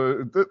this.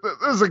 This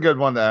is a good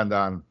one to end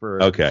on for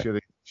a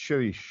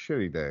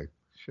shitty day.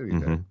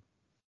 Day.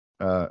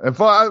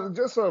 And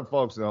just so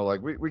folks know,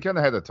 like we kind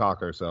of had to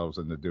talk ourselves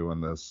into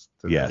doing this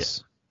today.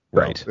 Yes.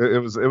 Right. So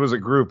it was a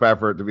group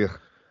effort to be.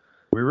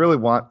 We really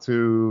want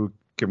to.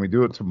 Can we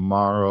do it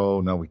tomorrow?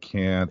 No, we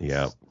can't.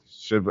 Yeah.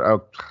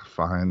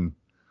 Fine.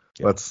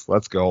 Yeah.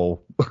 Let's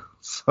go.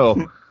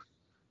 So,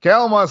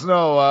 Callum wants to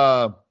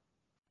know.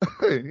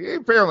 He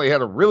apparently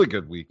had a really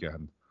good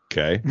weekend.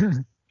 Okay.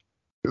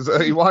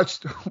 He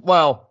watched.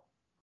 Well,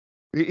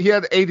 he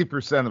had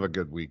 80% of a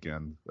good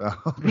weekend.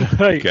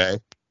 Okay.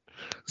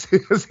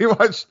 He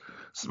watched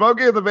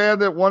Smokey and the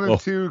Bandit 1 and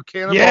 2,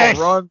 Cannonball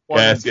Run 1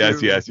 and 2,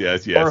 yes,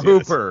 or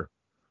Hooper.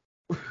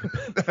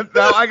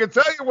 Now, I can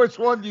tell you which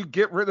one you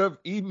get rid of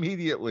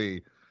immediately.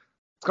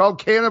 It's called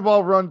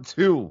Cannonball Run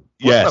 2.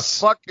 What the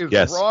fuck is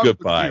wrong with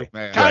you,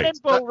 man?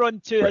 Cannonball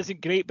Run 2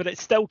 isn't great, but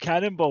it's still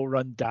Cannonball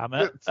Run, damn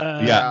it.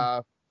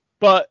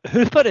 But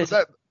Hooper is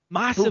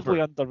massively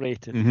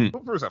underrated. Mm-hmm.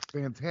 Hooper's a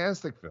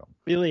fantastic film.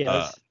 Really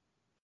is.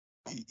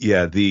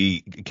 Yeah,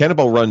 the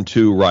Cannonball Run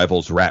 2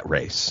 rivals Rat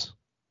Race.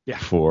 Yeah,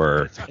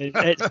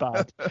 it's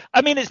bad.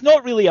 I mean, it's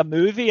not really a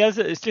movie, is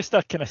it? It's just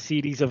a kind of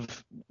series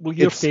of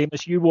you're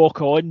famous, you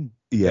walk on.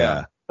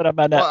 Yeah. For a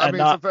minute,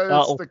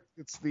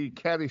 it's the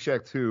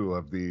Caddyshack 2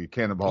 of the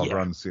Cannonball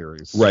Run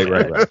series. Right.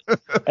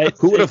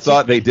 Who would have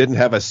thought they didn't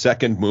have a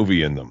second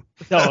movie in them?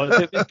 No,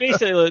 it's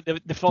basically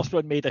the first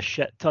one made a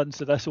shit ton,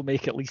 so this will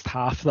make at least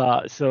half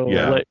that. So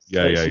let's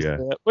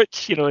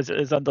which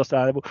is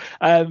understandable.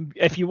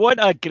 If you want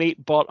a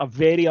great Burt, a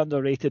very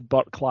underrated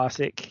Burt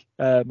classic,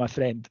 my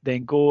friend,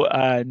 then go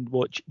and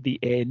watch The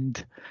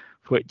End,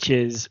 which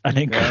is an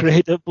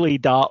incredibly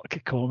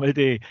dark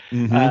comedy.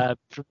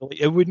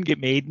 It wouldn't get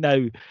made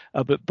now,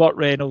 but Burt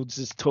Reynolds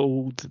is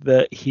told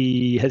that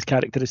his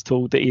character is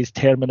told that he is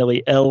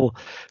terminally ill,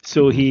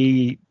 so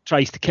he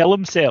tries to kill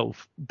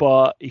himself,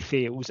 but he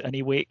fails, and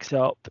he wakes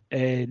up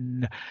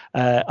in,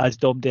 as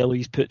Dom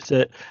DeLuise puts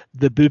it,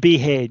 the booby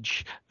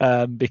hedge,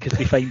 because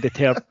they find the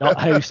term nut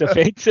house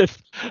offensive.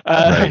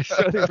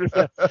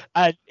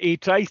 And he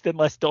tries to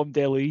enlist Dom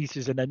DeLuise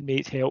as an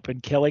inmate's help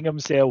in killing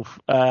himself,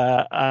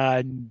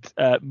 and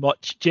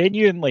much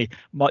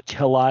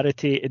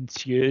hilarity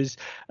ensues.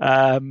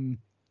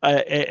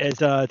 It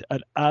is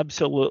an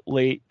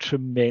absolutely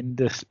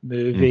tremendous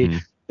movie.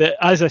 That,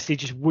 as I say,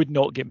 just would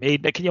not get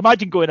made. Now, can you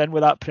imagine going in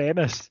with that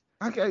premise?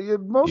 Okay,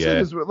 most of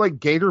it is like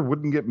Gator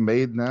wouldn't get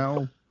made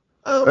now.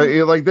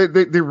 Like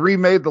they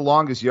remade The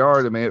Longest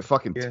Yard and made it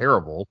fucking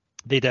terrible.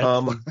 They did.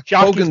 Sharky's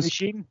Hogan's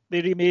Machine.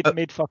 They remade,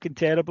 made fucking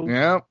terrible.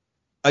 Yeah.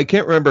 I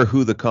can't remember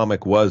who the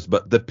comic was,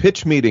 but the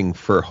pitch meeting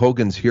for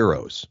Hogan's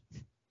Heroes.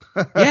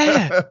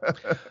 Yeah.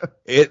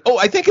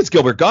 I think it's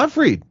Gilbert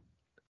Gottfried.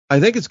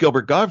 And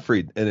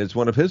it's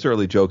one of his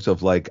early jokes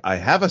of like, I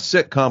have a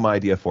sitcom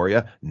idea for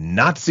you,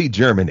 Nazi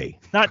Germany.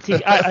 Nazi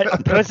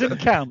at prison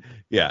camp.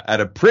 Yeah,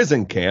 at a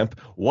prison camp.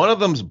 One of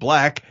them's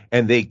black,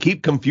 and they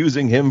keep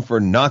confusing him for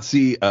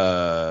Nazi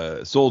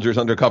soldiers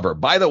undercover.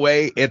 By the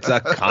way, it's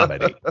a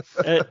comedy.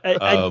 You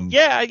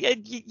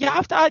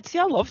have to see.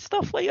 I love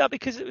stuff like that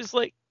because it was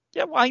like,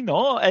 yeah, why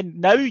not?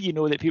 And now you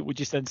know that people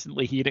just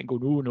instantly hear it and go,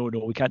 no,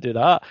 we can't do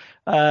that.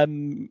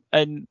 And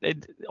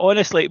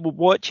honestly,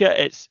 watch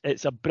it.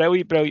 It's a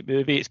brilliant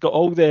movie. It's got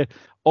all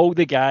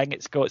the gang.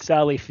 It's got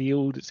Sally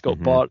Field. It's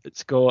got Bart.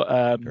 It's got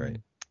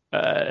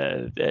Dom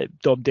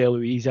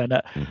DeLuise in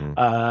it.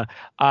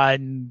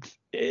 And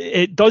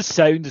it does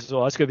sound as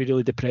though that's going to be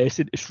really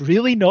depressing. It's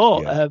really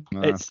not. Yeah.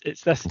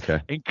 It's this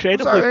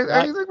incredible.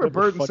 I think with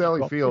Bert and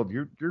Sally Field,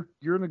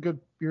 you're in a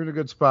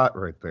good spot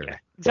right there. Yeah,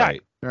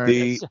 exactly.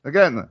 Right.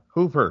 Again,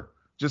 Hooper.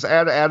 Just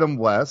add Adam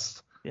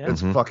West. Yeah.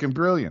 It's fucking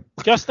brilliant.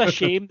 Just a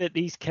shame that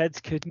these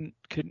kids couldn't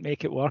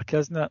make it work,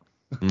 isn't it?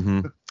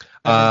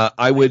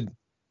 I would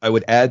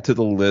add to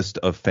the list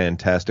of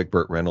fantastic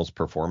Burt Reynolds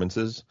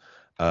performances.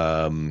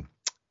 Him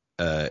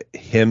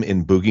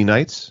in Boogie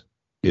Nights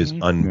is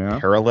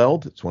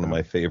unparalleled. It's one of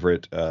my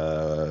favorite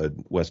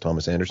Wes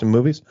Thomas Anderson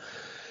movies.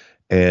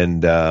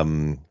 And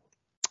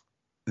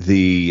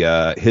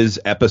his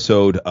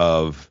episode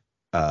of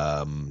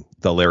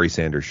the Larry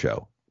Sanders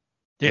Show.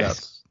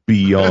 Yes.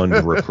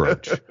 Beyond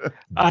reproach.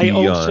 I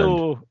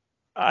also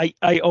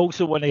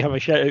want to have a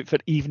shout out for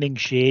Evening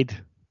Shade.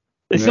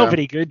 It's not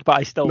very good, but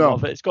I still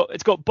love it.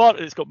 It's got Bart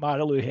and it's got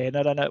Marilu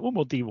Henner in it. One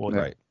more D1.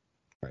 Right.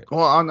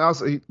 Well, and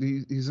also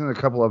he's in a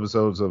couple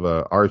episodes of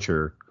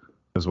Archer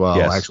as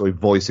well, actually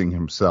voicing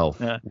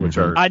himself, which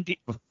are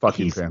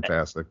fucking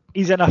fantastic.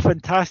 He's in a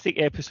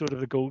fantastic episode of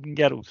The Golden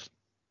Girls.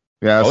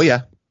 Yes. Oh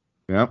yeah.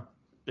 Yeah.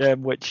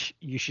 Which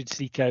you should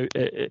seek out.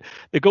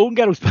 The Golden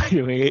Girls, by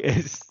the way,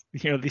 is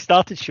they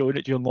started showing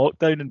it during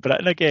lockdown in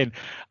Britain again,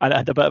 and it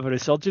had a bit of a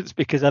resurgence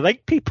because I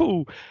think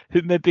people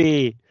who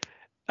maybe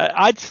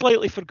I'd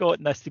slightly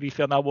forgotten this, to be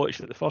fair, and I watched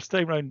it the first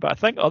time round, but I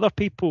think other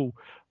people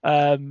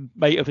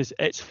might have.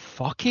 It's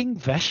fucking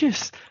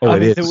vicious.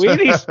 It is. The way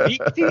they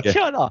speak to each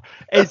other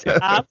is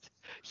like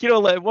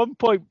at one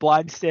point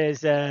Blanche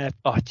says, do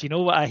you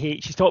know what I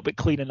hate? She's talking about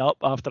cleaning up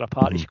after a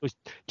party. She goes,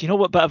 do you know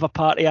what bit of a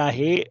party I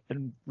hate?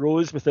 And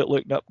Rose, without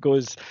looking up,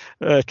 goes,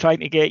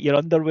 trying to get your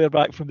underwear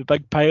back from the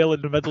big pile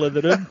in the middle of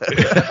the room.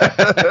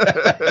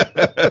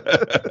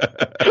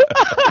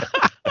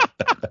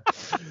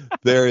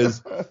 There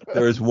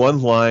is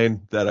one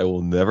line that I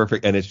will never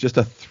forget, and it's just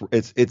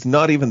it's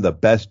not even the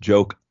best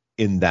joke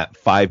in that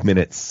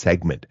 5-minute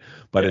segment,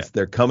 but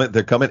they're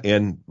coming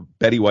in.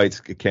 Betty White's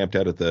camped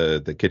out at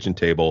the kitchen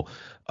table.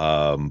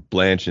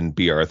 Blanche and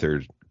B.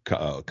 Arthur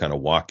kind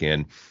of walk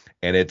in,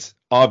 and it's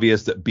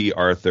obvious that B.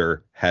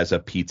 Arthur has a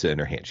pizza in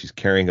her hand. She's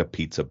carrying a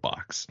pizza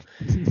box,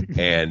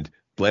 and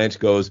Blanche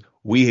goes,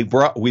 we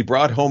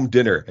brought home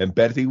dinner, and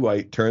Betty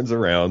White turns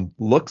around,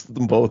 looks at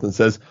them both, and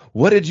says,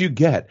 "What did you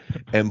get?"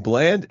 And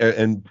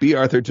B.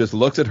 Arthur just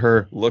looks at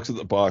her, looks at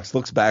the box,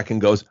 looks back,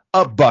 and goes,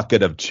 "A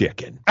bucket of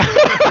chicken."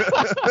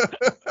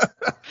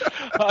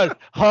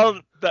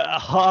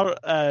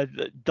 her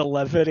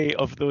delivery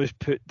of those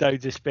put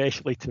downs,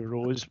 especially to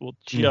Rose, were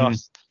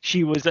just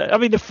she was. I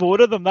mean, the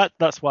four of them.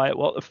 That's why it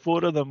worked. The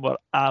four of them were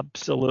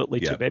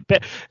absolutely too bad.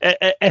 But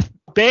if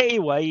Betty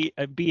White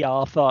and B.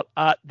 Arthur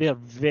at their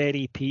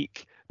very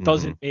peak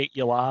doesn't make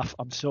you laugh,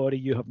 I'm sorry,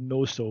 you have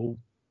no soul.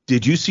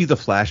 Did you see the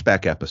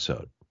flashback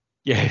episode?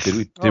 Yes.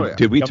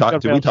 Did we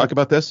talk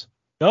about this?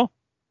 No.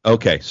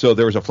 Okay, so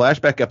there was a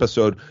flashback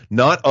episode,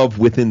 not of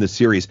within the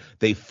series.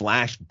 They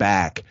flashed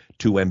back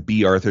to when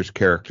B. Arthur's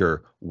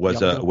character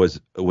was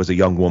a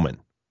young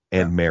woman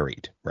and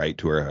married, right,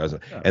 to her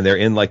husband, and they're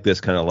in like this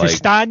kind of like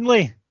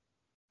Stanley.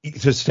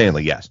 To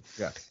Stanley, yes.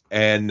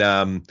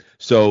 And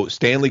so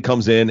Stanley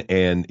comes in,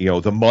 and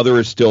the mother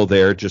is still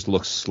there, just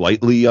looks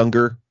slightly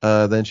younger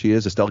than she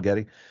is, Estelle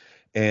Getty,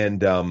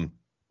 and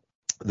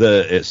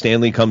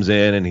Stanley comes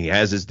in and he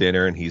has his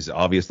dinner, and he's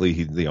obviously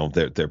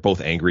they're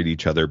both angry at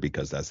each other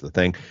because that's the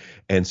thing,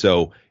 and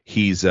so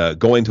he's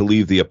going to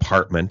leave the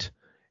apartment,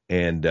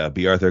 and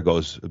B. Arthur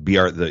goes,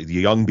 the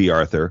young B.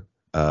 Arthur,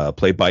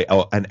 played by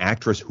an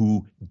actress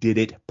who did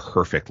it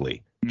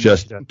perfectly,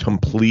 just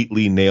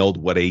completely nailed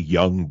what a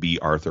young B.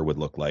 Arthur would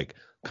look like.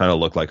 Kind of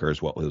looked like her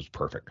as well. It was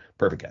perfect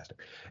casting.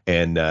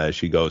 And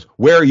she goes,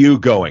 "Where are you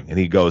going?" And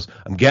he goes,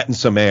 "I'm getting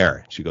some air."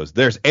 And she goes,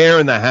 "There's air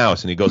in the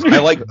house." And he goes, "I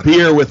like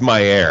beer with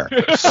my air."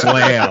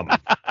 Slam.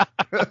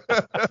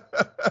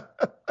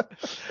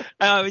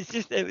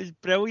 It was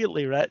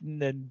brilliantly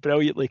written and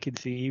brilliantly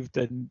conceived,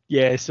 and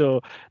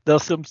so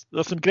there's some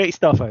great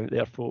stuff out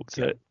there, folks.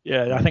 I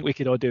think we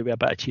could all do a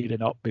bit of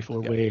cheering up before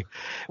we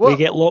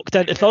get locked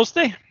into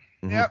Thursday.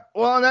 Yeah.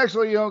 Well, and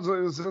actually,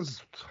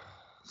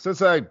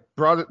 since I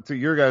brought it to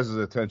your guys'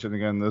 attention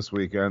again this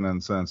weekend,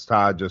 and since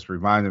Todd just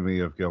reminded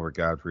me of Gilbert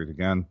Gottfried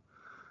again,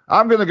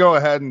 I'm going to go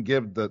ahead and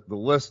give the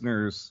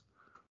listeners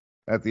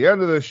at the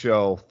end of this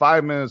show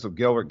 5 minutes of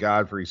Gilbert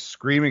Gottfried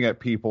screaming at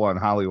people on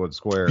Hollywood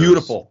Square.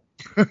 Beautiful.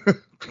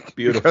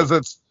 Because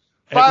it's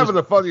five of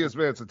the funniest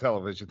minutes of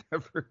television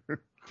ever.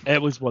 It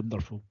was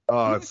wonderful.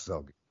 Oh, it's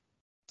so good.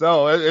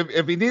 So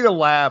if you need a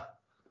laugh,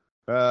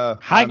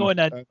 hang on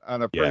a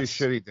pretty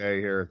shitty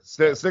day here,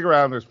 stick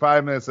around. There's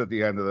 5 minutes at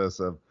the end of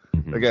this.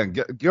 Again,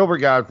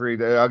 Gilbert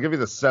Gottfriid. I'll give you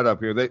the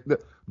setup here.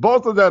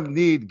 Both of them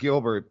need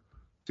Gilbert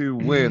to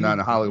win on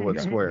Hollywood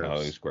Squares.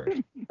 Hollywood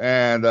Squares.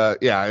 And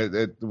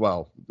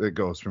it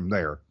goes from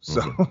there.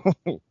 So,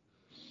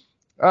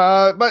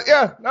 but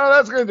yeah, no,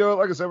 that's gonna do it.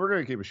 Like I said, we're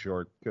gonna keep it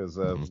short because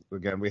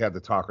again, we had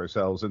to talk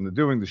ourselves into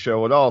doing the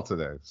show at all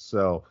today.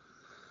 So,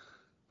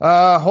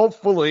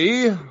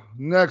 hopefully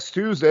next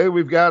Tuesday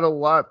we've got a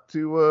lot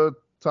to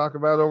talk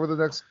about over the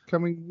next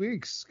coming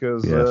weeks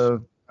because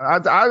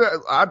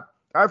I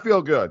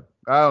feel good.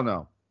 I don't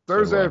know.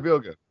 Thursday I feel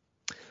good.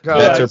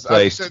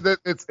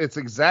 It's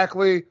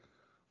exactly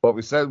what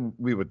we said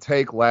we would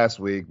take last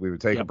week. We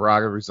would take a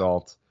Braga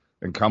result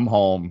and come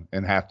home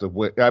and have to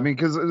win. I mean,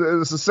 because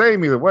it's the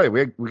same either way.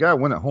 We got to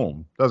win at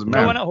home. Doesn't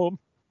matter. Win at home.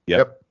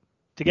 Yep.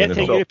 To get to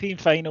the European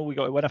final, we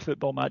got to win a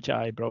football match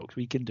at Ibrox.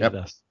 We can do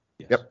this.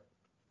 Yep.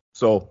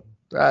 So,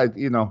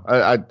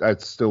 I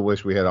still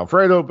wish we had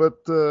Alfredo,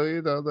 but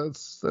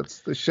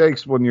that's the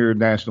shakes when your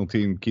national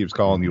team keeps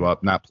calling you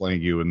up, not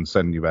playing you, and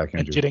sending you back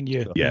injured. Injuring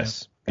you. So,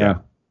 yes. Yeah.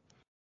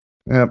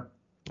 Yep.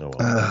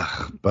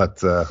 Oh, well.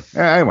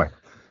 Anyway.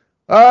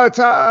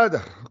 Todd,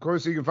 of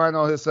course, you can find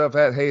all his stuff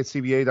at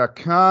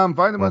heyitstva.com.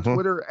 Find him on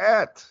Twitter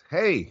at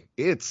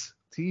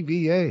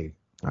heyitstva.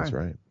 That's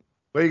right.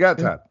 What you got,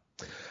 Todd?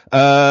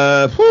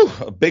 A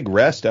big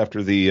rest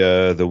after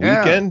the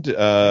weekend.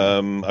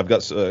 I've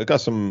got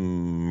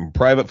some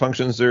private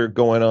functions that are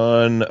going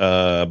on,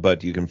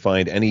 but you can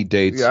find any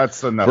dates,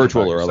 that's enough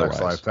virtual or otherwise.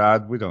 Life,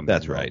 Todd. We don't.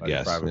 That's right.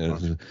 Yes.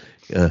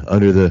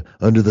 Under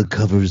the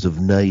covers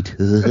of night.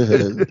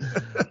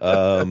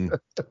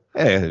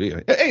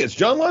 Hey, it's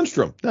John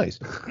Lundstrom. Nice.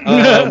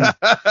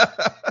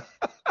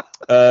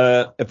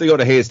 If they go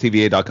to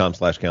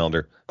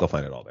heyitstva.com/calendar, they'll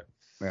find it all there.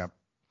 Yeah.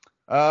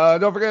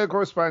 Don't forget, of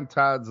course, find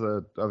Todd's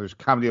others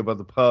comedy above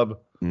the pub,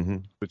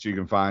 which you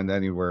can find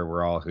anywhere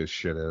where all his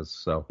shit is.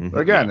 So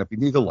again, if you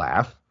need a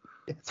laugh,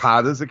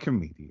 Todd is a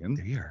comedian.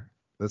 There you are.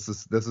 This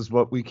is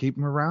what we keep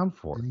him around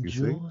for.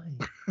 Enjoy. You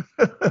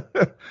see.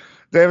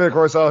 David, of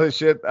course, all his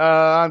shit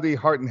on the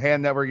Heart and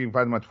Hand Network. You can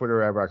find him on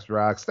Twitter at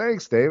RoxRocks.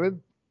 Thanks, David.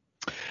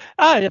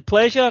 A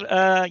pleasure.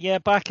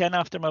 Back in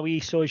after my wee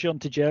sojourn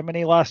to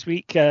Germany last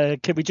week. Can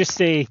we just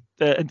say,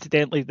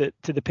 incidentally, that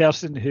to the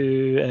person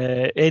who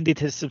ended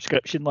his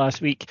subscription last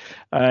week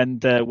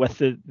and with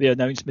the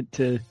announcement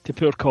to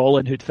poor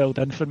Colin who'd filled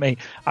in for me,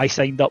 I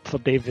signed up for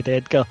David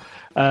Edgar.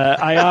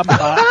 I am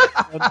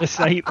back on the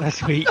site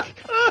this week.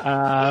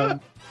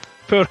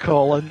 Poor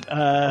Colin,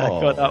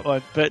 got that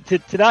one. But to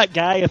that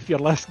guy, if you're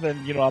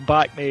listening, I'm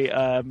back, mate.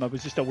 I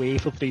was just away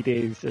for 3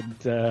 days,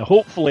 and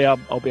hopefully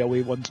I'll be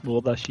away once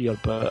more this year.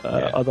 But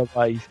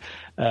otherwise,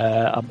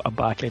 I'm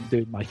back and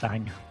doing my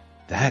thing.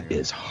 That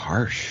is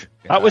harsh.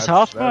 That was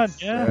harsh, man.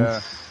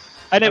 Yeah.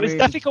 And it was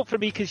difficult for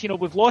me because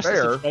we've lost a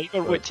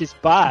subscriber, which is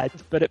bad,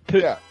 but it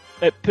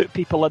put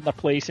people in their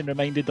place and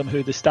reminded them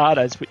who the star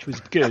is, which was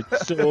good.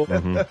 So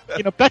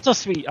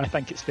bittersweet, I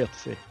think it's fair to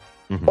say.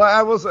 Well,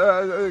 I was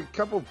a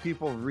couple of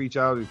people reach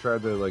out who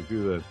tried to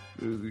do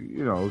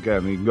the,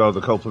 again, you can go to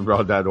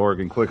thecopelandbroad.org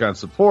and click on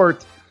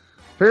support.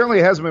 Apparently,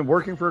 it hasn't been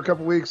working for a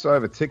couple of weeks, so I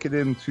have a ticket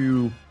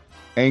into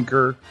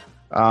Anchor.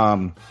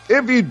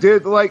 If you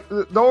did,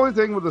 the only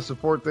thing with the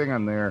support thing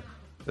on there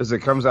is it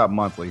comes out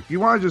monthly. If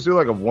you want to just do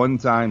a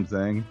one-time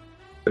thing,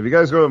 if you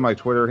guys go to my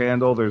Twitter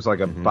handle, there's a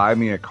buy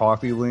me a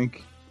coffee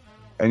link.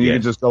 And you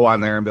can just go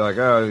on there and be like,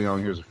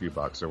 here's a few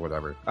bucks or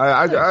whatever.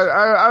 I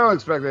don't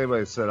expect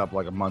anybody to set up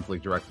a monthly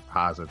direct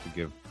deposit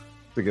to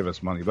give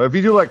us money. But if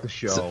you do like the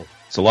show,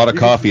 it's a lot of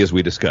coffee, as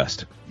we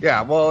discussed.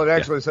 Yeah, well, it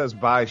actually says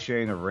buy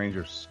Shane a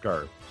Ranger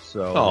scarf.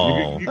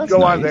 So you can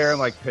go on there and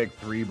pick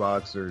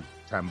 $3 or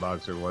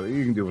 $10 or whatever.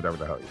 You can do whatever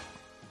the hell you want.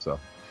 So,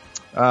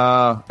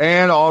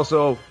 and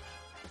also,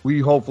 we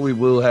hopefully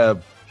will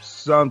have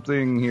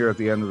something here at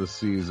the end of the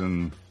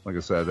season. Like I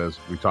said, as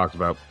we talked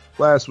about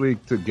last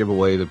week, to give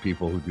away to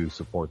people who do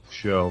support the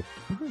show.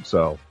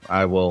 So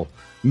I will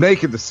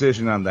make a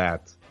decision on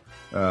that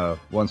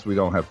once we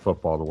don't have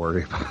football to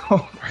worry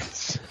about.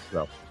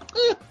 So,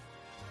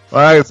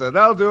 like I said,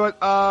 that'll do it.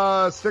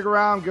 Stick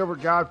around.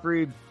 Gilbert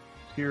Gottfried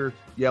here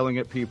yelling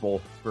at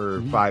people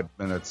for 5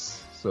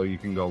 minutes so you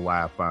can go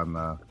laugh on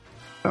a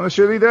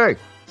shitty day.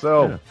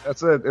 So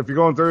that's it. If you're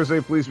going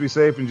Thursday, please be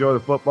safe. Enjoy the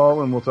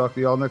football, and we'll talk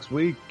to you all next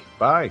week.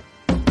 Bye.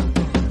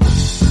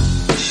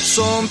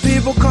 Some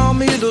people call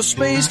me the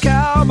space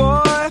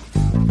cowboy.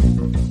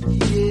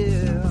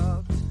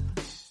 Yeah.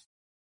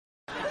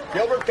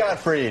 Gilbert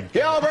Gottfried. Okay. For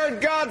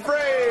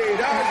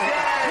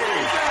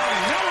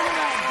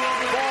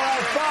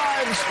a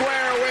 5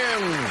 square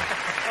win.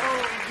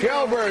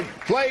 Gilbert,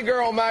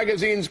 Playgirl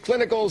magazine's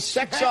clinical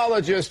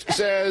sexologist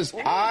says,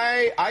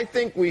 I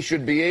think we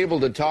should be able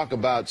to talk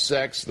about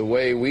sex the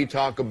way we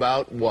talk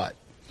about what?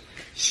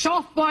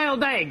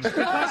 Soft-boiled eggs,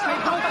 because they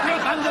don't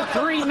take under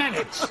 3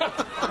 minutes.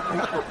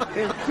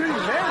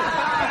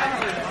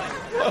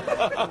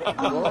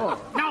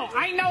 No,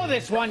 I know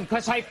this one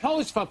because I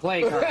posed for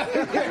Playgirl.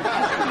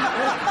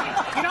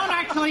 You don't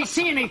actually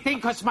see anything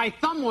because my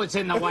thumb was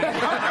in the way.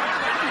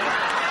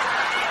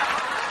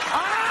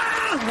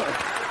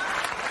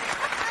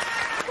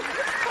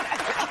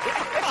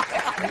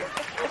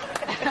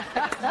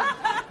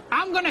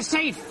 I'm going to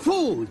say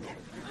food.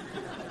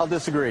 I'll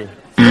disagree.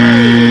 All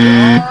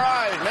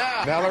right,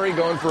 now, Valerie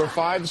going for a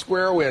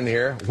 5-square win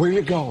here. Where are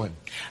you going?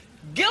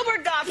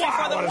 Gilbert Godfrey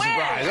for the what a win.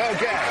 surprise.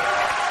 Okay.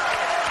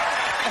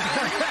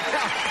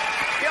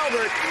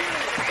 Gilbert,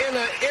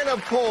 in a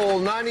poll,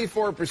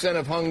 94%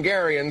 of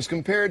Hungarians,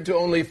 compared to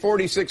only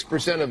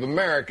 46% of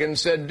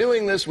Americans, said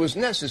doing this was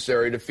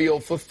necessary to feel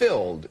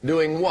fulfilled.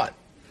 Doing what?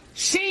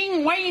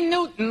 Seeing Wayne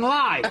Newton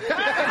live.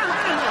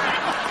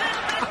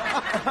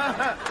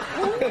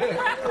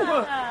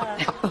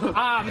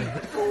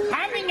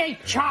 Having a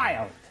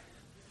child.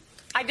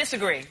 I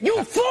disagree.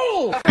 You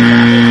fool!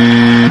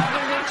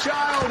 Having a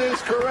child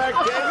is correct,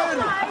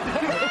 David.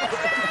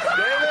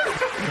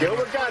 David?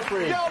 Gilbert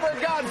Godfrey.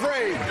 Gilbert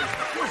Godfrey. All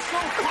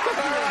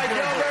right,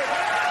 Gilbert.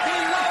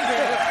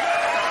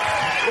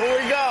 Here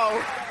we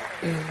go.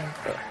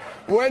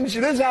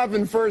 This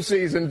happened first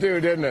season, too,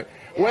 didn't it?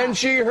 When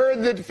she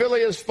heard that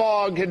Phileas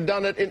Fogg had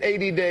done it in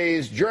 80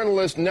 days,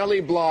 journalist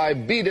Nellie Bly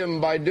beat him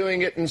by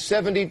doing it in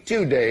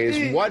 72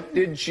 days. What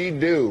did she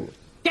do?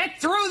 Get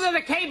through to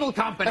the cable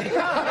company. No,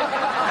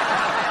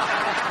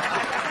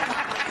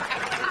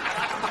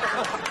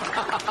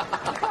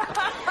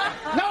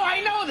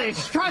 I know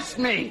this. Trust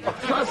me.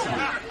 Trust me.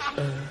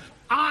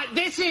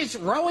 This is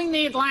Rowing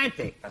the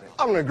Atlantic.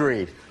 I'm going to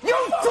agree. You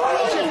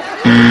fool!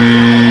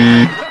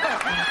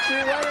 She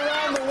went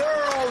around the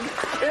world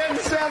in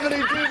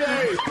 72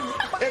 days.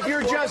 If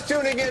you're just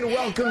tuning in,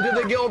 welcome to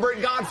the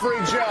Gilbert Godfrey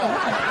Show.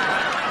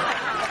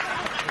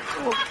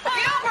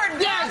 Gilbert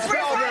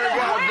Godfrey for the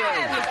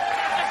win.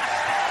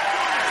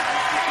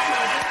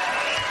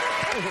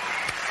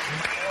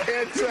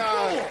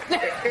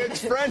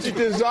 Its French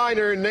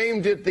designer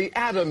named it the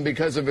Atom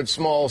because of its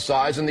small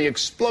size and the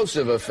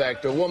explosive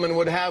effect a woman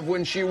would have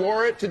when she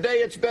wore it. Today,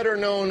 it's better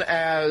known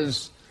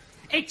as...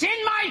 It's in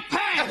my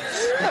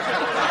pants!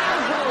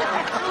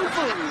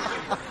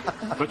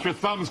 But your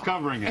thumb's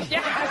covering it. In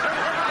fact,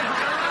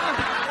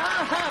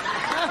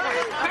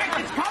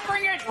 it's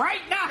covering it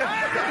right now.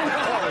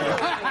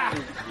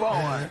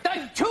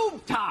 The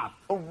tube top.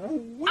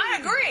 I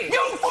agree.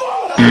 You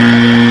fool!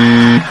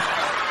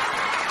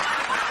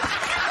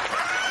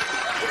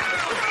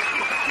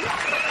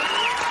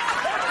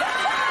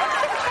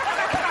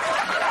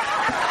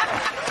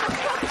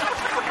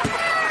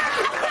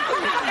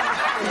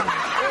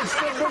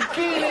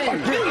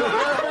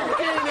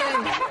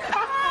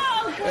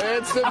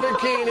 It's the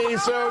bikini.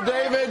 So,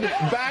 David,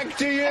 back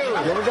to you.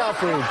 Gilbert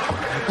Godfrey.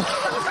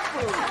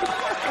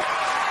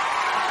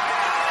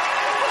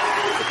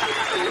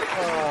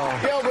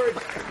 Gilbert,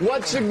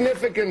 what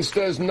significance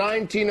does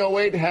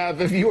 1908 have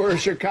if you were a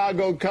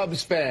Chicago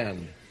Cubs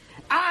fan?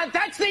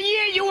 That's the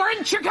year you were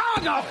in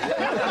Chicago.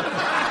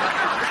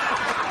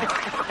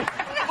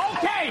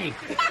 Okay,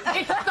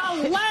 it's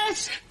the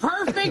last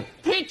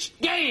perfect pitched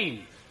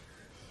game.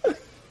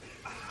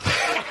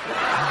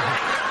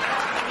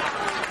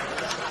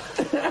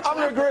 I'm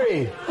going to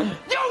agree.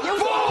 You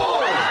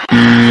fool!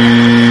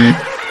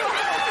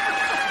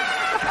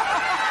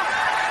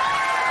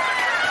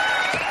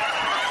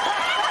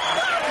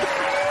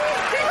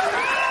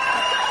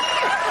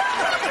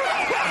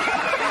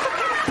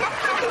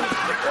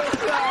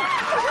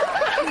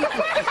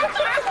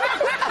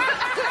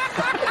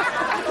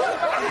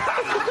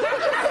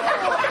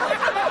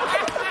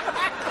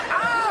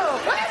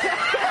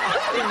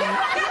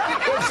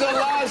 It's the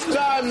last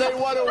time they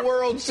won a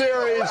World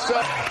Series.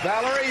 So,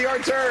 Valerie, your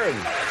turn.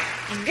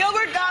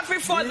 Gilbert Godfrey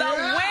for the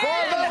win.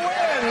 For the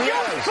win,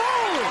 yes.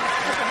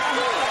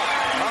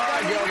 All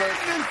right, Gilbert.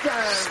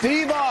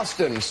 Steve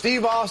Austin.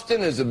 Steve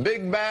Austin is a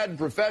big, bad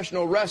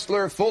professional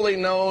wrestler fully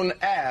known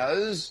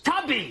as...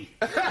 Tubby.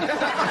 No,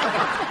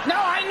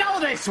 I know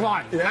this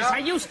one. Because I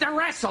used to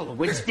wrestle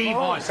with Steve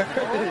Austin.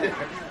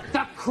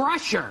 The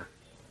Crusher.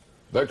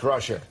 The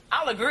Crusher.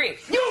 I'll agree.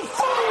 You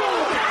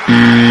fool!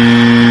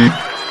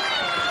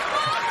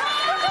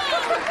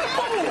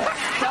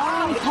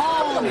 Stone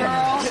Cold,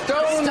 girl.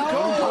 Stone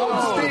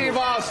Cold Steve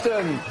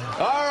Austin.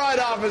 All right,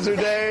 Officer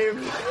Dave.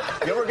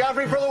 Gilbert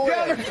Godfrey for the win.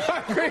 Gilbert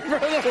Godfrey for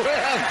the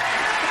win.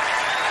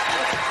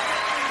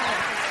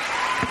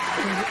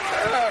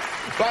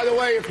 By the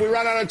way, if we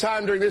run out of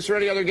time during this or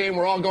any other game,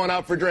 we're all going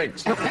out for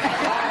drinks. The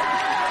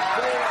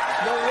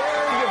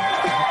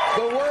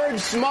word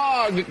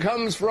smog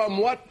comes from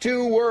what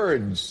 2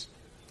 words?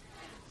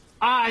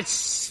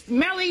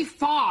 Smelly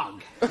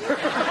fog.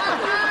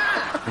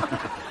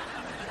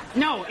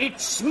 No,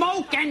 it's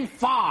smoke and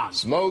fog.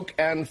 Smoke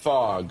and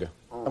fog.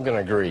 I'm going to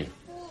agree.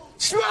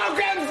 Smoke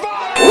and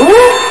fire!